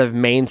lot of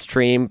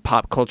mainstream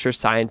pop culture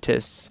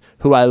scientists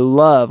who I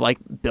love, like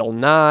Bill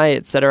Nye,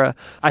 etc.,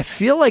 I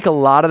feel like a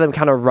lot of them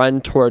kind of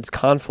run towards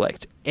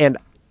conflict. And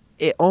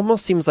it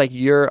almost seems like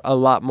you're a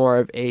lot more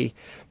of a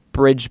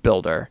bridge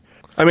builder.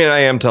 I mean, I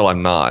am till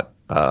I'm not.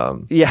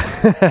 Yeah.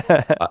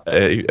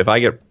 If I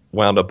get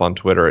wound up on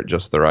Twitter at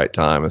just the right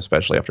time,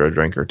 especially after a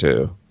drink or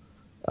two,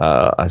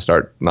 I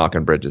start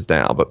knocking bridges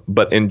down.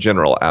 But in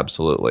general,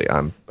 absolutely,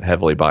 I'm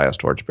heavily biased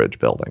towards bridge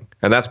building.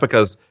 And that's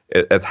because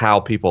it's how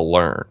people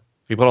learn.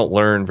 People don't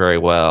learn very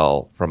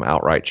well from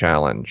outright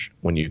challenge.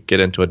 When you get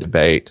into a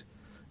debate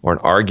or an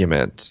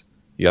argument,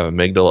 you have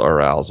amygdala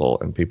arousal,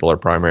 and people are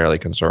primarily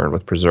concerned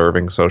with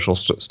preserving social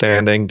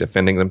standing,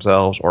 defending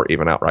themselves, or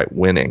even outright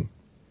winning.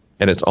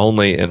 And it's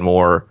only in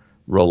more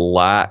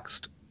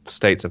relaxed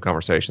states of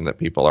conversation that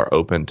people are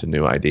open to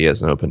new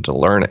ideas and open to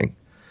learning.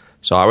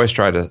 So I always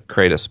try to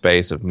create a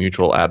space of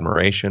mutual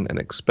admiration and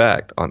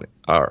respect on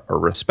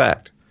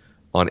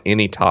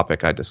any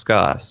topic I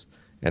discuss.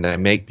 And I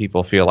make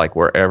people feel like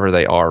wherever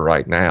they are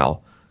right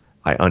now,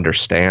 I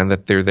understand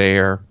that they're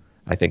there.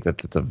 I think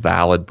that it's a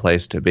valid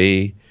place to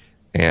be.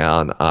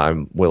 And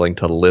I'm willing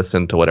to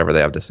listen to whatever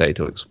they have to say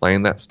to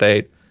explain that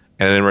state.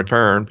 And in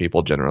return,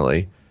 people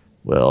generally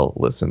will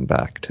listen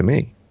back to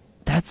me.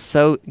 That's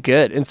so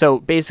good. And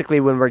so basically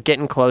when we're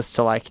getting close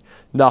to like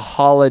the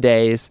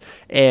holidays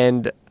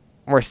and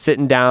we're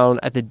sitting down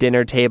at the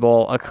dinner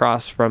table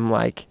across from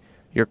like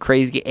your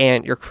crazy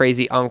aunt, your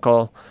crazy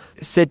uncle,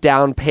 sit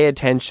down, pay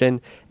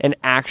attention, and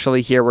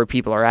actually hear where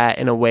people are at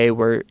in a way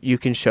where you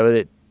can show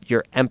that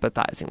you're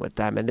empathizing with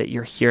them and that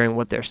you're hearing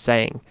what they're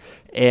saying.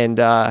 And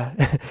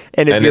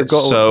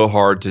it's so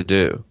hard to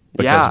do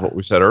because of what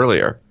we said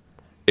earlier.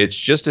 It's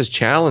just as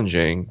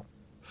challenging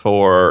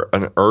for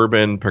an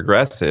urban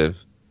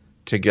progressive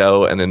to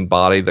go and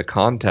embody the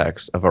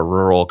context of a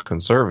rural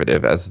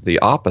conservative as the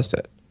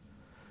opposite.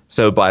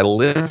 So by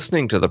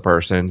listening to the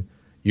person,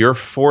 you're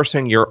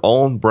forcing your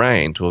own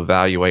brain to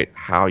evaluate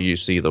how you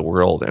see the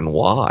world and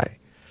why.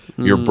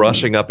 You're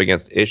brushing up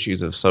against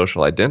issues of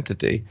social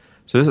identity.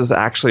 So this is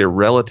actually a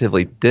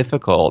relatively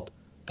difficult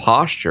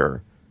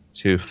posture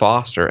to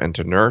foster and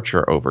to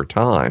nurture over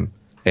time.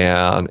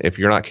 And if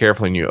you're not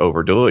careful and you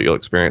overdo it, you'll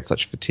experience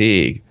such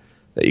fatigue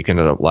that you can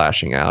end up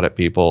lashing out at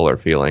people or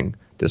feeling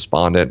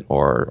despondent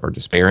or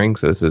despairing.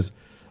 So this is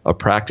a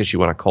practice you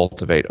want to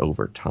cultivate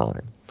over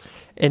time.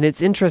 And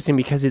it's interesting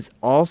because it's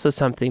also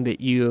something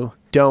that you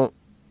don't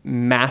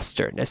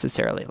master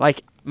necessarily.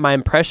 Like, my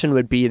impression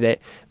would be that,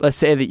 let's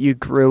say that you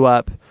grew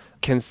up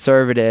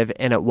conservative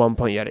and at one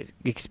point you had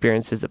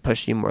experiences that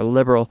pushed you more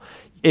liberal.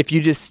 If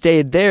you just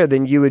stayed there,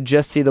 then you would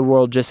just see the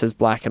world just as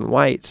black and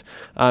white,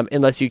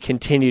 unless you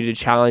continue to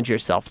challenge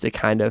yourself to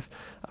kind of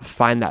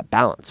find that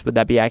balance. Would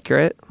that be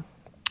accurate?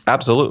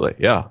 Absolutely,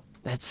 yeah.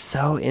 That's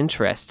so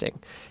interesting.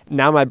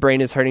 Now my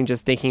brain is hurting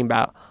just thinking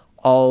about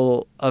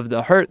all of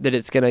the hurt that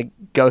it's going to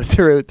go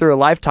through a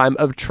lifetime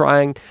of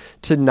trying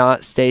to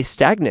not stay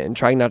stagnant and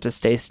trying not to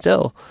stay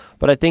still.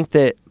 But I think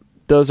that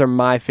those are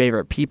my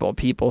favorite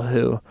people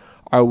who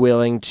are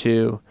willing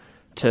to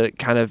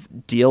kind of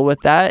deal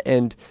with that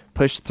and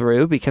push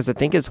through, because I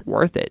think it's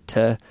worth it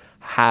to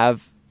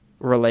have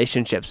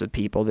relationships with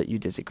people that you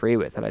disagree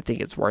with. And I think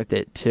it's worth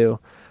it to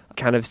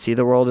kind of see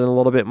the world in a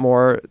little bit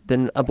more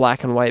than a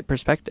black and white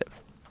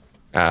perspective.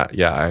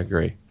 Yeah, I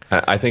agree.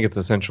 I think it's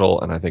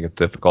essential, and I think it's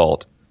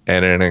difficult.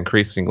 And in an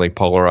increasingly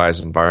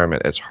polarized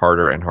environment, it's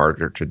harder and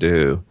harder to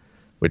do,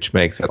 which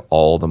makes it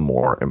all the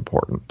more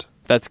important.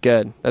 That's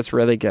good. That's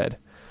really good.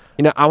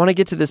 You know, I want to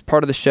get to this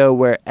part of the show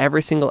where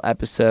every single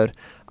episode,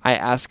 I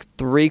ask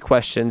 3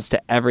 questions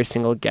to every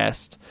single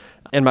guest.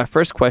 And my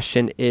first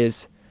question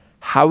is,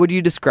 how would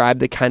you describe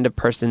the kind of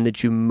person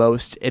that you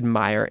most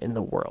admire in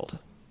the world?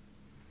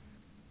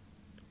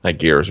 My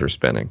gears are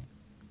spinning.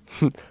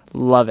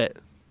 Love it.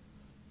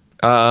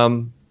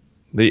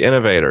 The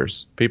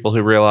innovators, people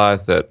who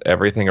realize that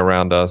everything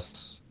around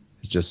us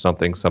is just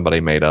something somebody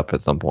made up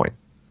at some point.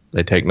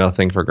 They take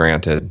nothing for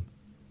granted,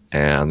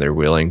 and they're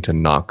willing to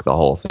knock the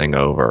whole thing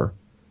over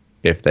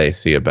if they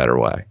see a better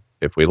way.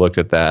 If we look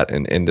at that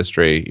in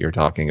industry, you're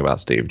talking about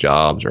Steve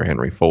Jobs or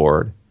Henry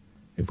Ford.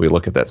 If we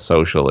look at that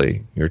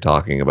socially, you're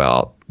talking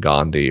about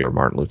Gandhi or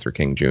Martin Luther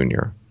King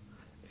Jr.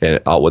 And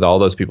what all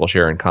those people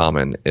share in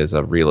common is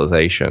a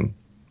realization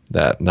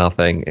that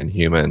nothing in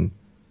human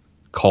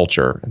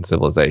culture and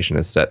civilization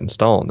is set in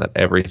stone, that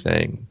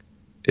everything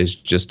is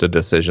just a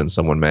decision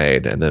someone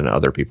made and then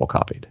other people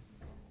copied.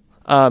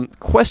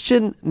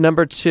 Question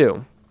number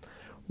 2.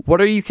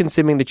 What are you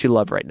consuming that you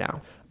love right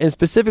now? And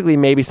specifically,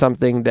 maybe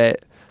something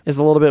that is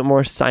a little bit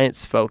more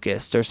science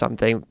focused or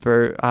something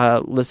for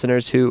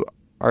listeners who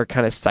are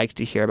kind of psyched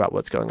to hear about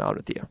what's going on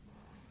with you.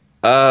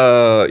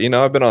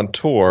 I've been on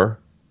tour,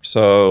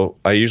 so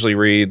I usually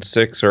read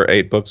 6 or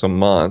 8 books a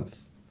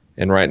month.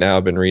 And right now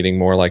I've been reading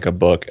more like a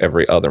book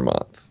every other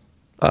month.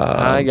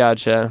 I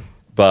gotcha.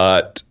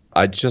 But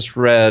I just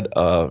read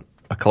a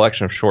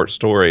collection of short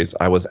stories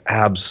I was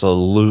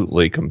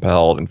absolutely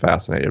compelled and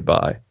fascinated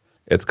by.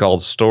 It's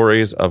called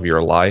Stories of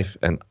Your Life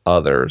and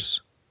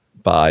Others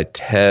by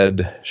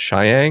Ted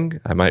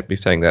Chiang. I might be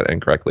saying that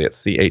incorrectly.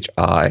 It's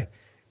Chiang.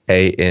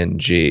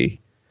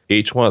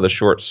 Each one of the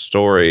short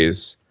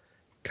stories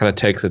kind of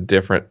takes a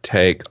different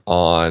take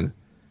on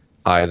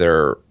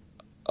either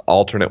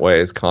alternate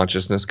ways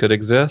consciousness could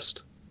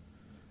exist,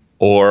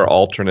 or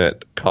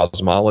alternate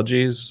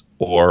cosmologies,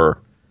 or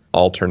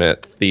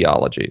alternate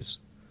theologies.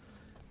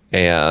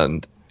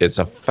 And it's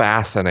a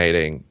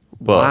fascinating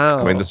book. Wow.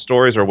 I mean, the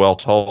stories are well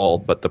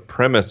told, but the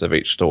premise of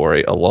each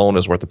story alone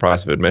is worth the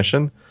price of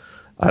admission.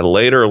 I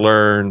later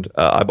learned,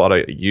 I bought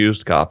a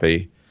used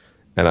copy,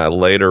 and I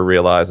later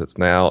realized it's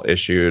now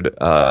issued in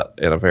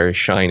a very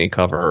shiny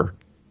cover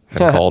and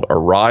called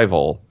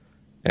Arrival.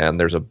 And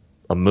there's a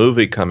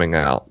movie coming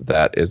out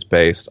that is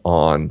based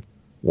on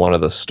one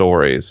of the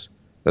stories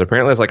that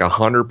apparently is like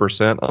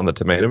 100% on the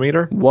tomato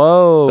meter.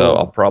 Whoa. So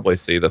I'll probably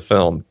see the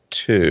film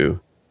too.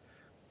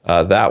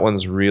 That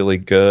one's really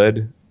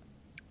good.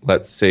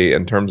 Let's see,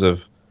 in terms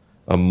of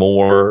a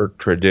more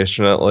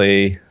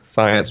traditionally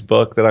science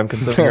book that I'm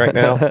consuming right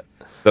now,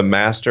 The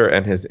Master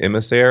and His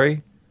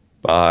Emissary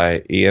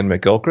by Ian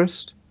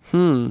McGilchrist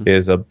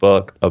is a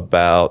book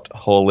about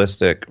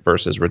holistic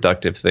versus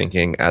reductive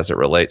thinking as it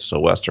relates to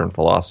Western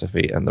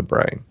philosophy and the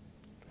brain.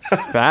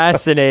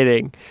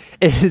 Fascinating.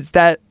 Is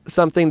that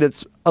something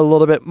that's a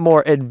little bit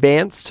more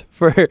advanced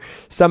for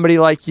somebody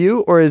like you,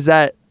 or is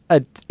that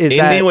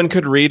anyone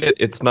could read it?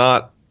 It's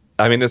not.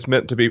 I mean, it's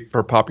meant to be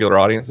for popular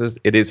audiences.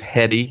 It is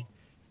heady.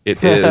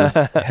 It is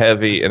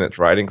heavy in its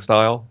writing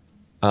style.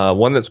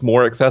 One that's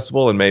more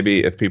accessible, and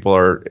maybe if people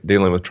are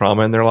dealing with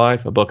trauma in their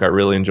life, a book I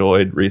really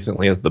enjoyed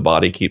recently is The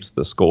Body Keeps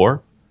the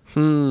Score.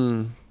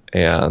 And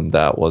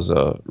that was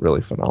a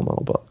really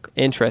phenomenal book.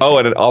 Interesting. Oh,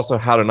 and it also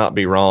How to Not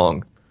Be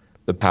Wrong.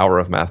 The Power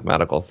of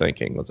Mathematical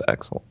Thinking was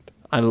excellent.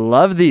 I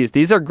love these.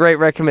 These are great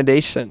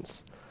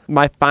recommendations.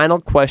 My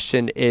final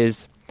question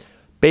is,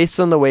 based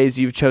on the ways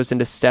you've chosen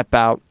to step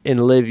out and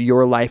live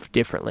your life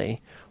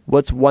differently,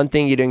 what's one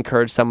thing you'd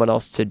encourage someone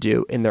else to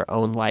do in their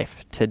own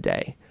life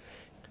today?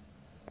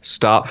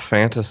 Stop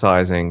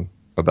fantasizing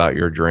about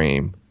your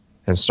dream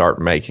and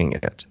start making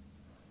it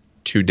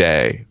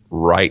today,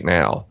 right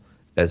now.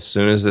 As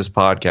soon as this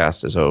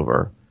podcast is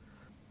over,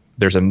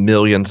 there's a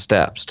million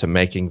steps to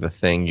making the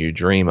thing you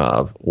dream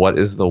of. What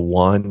is the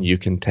one you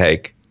can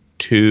take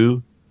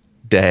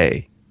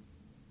today?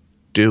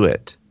 Do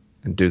it,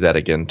 and do that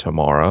again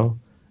tomorrow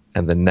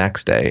and the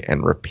next day,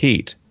 and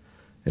repeat.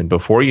 And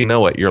before you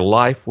know it, your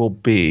life will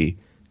be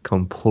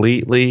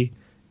completely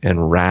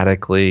and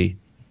radically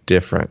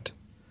different.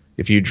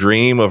 If you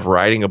dream of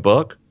writing a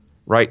book,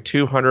 write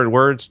 200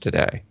 words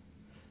today.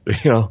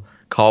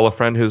 Call a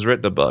friend who's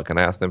written a book and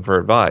ask them for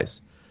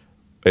advice.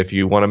 If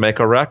you want to make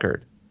a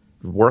record,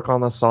 work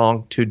on the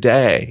song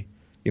today.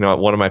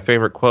 One of my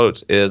favorite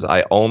quotes is,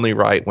 I only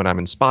write when I'm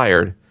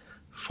inspired.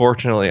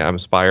 Fortunately, I'm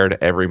inspired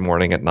every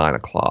morning at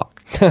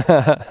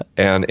 9:00.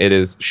 And it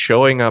is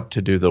showing up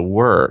to do the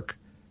work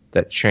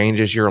that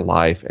changes your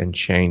life and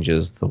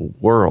changes the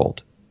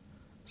world.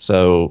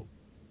 So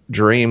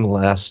dream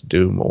less,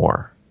 do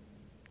more.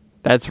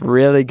 That's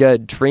really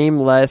good. Dream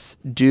less,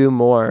 do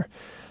more.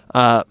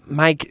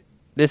 Mike,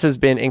 this has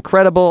been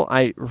incredible.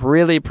 I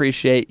really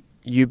appreciate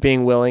you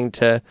being willing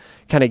to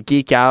kind of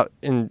geek out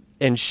and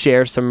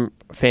share some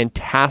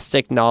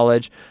fantastic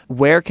knowledge.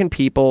 Where can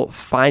people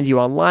find you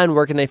online?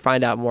 Where can they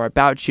find out more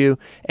about you?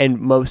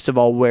 And most of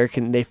all, where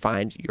can they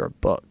find your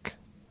book?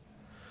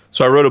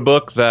 So I wrote a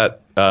book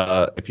that,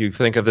 if you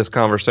think of this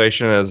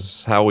conversation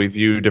as how we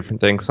view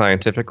different things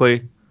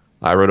scientifically,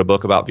 I wrote a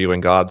book about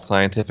viewing God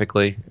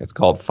scientifically. It's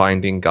called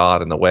Finding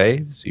God in the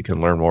Waves. You can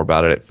learn more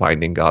about it at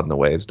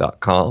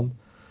findinggodinthewaves.com.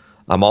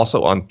 I'm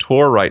also on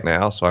tour right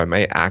now, so I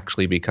may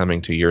actually be coming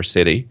to your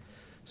city.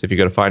 So if you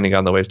go to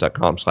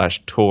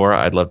findinggodinthewaves.com/tour,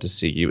 I'd love to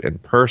see you in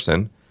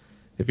person.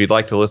 If you'd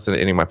like to listen to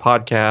any of my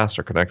podcasts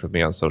or connect with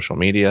me on social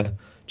media,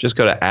 just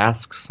go to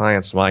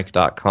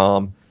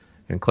AskScienceMike.com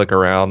and click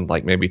around,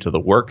 like maybe to the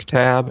work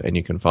tab, and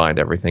you can find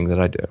everything that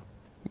I do.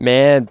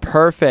 Man,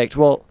 perfect.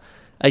 Well,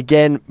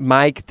 again,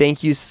 Mike,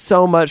 thank you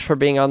so much for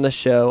being on the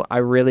show. I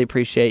really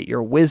appreciate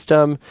your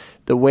wisdom,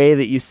 the way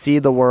that you see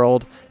the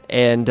world,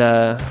 and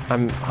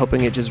I'm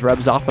hoping it just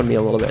rubs off on me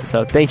a little bit.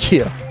 So thank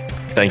you.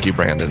 Thank you,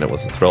 Brandon. It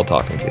was a thrill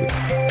talking to you.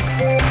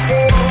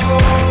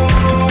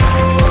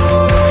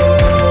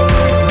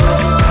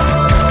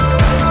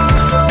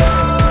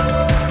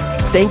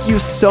 Thank you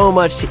so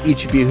much to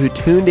each of you who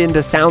tuned in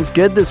to Sounds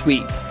Good this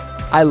week.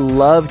 I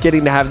love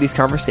getting to have these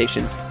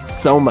conversations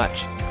so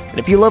much. And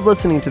if you love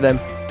listening to them,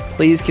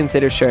 please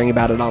consider sharing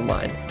about it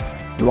online.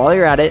 And while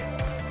you're at it,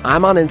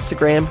 I'm on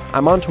Instagram,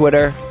 I'm on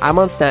Twitter, I'm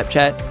on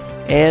Snapchat,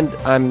 and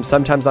I'm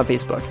sometimes on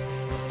Facebook.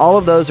 All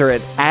of those are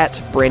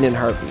at Brandon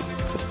Harvey.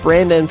 It's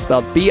Brandon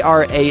spelled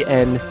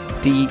Branden.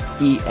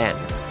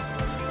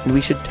 And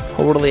we should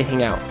totally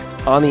hang out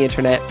on the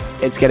internet.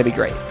 It's going to be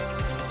great.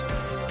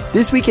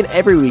 This week and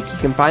every week, you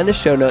can find the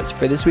show notes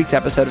for this week's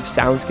episode of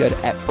Sounds Good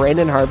at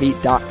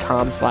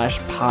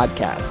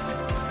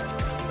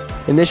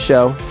brandonharvey.com/podcast. In this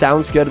show,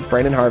 Sounds Good with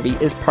Brandon Harvey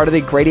is part of the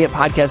Gradient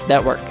Podcast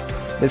Network.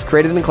 It's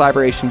created in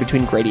collaboration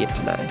between Gradient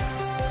and I.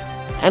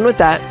 And with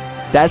that,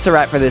 that's a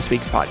wrap for this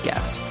week's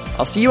podcast.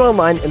 I'll see you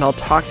online, and I'll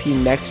talk to you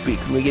next week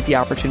when we get the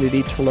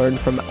opportunity to learn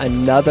from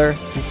another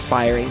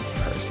inspiring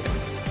person.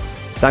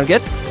 Sound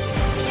good?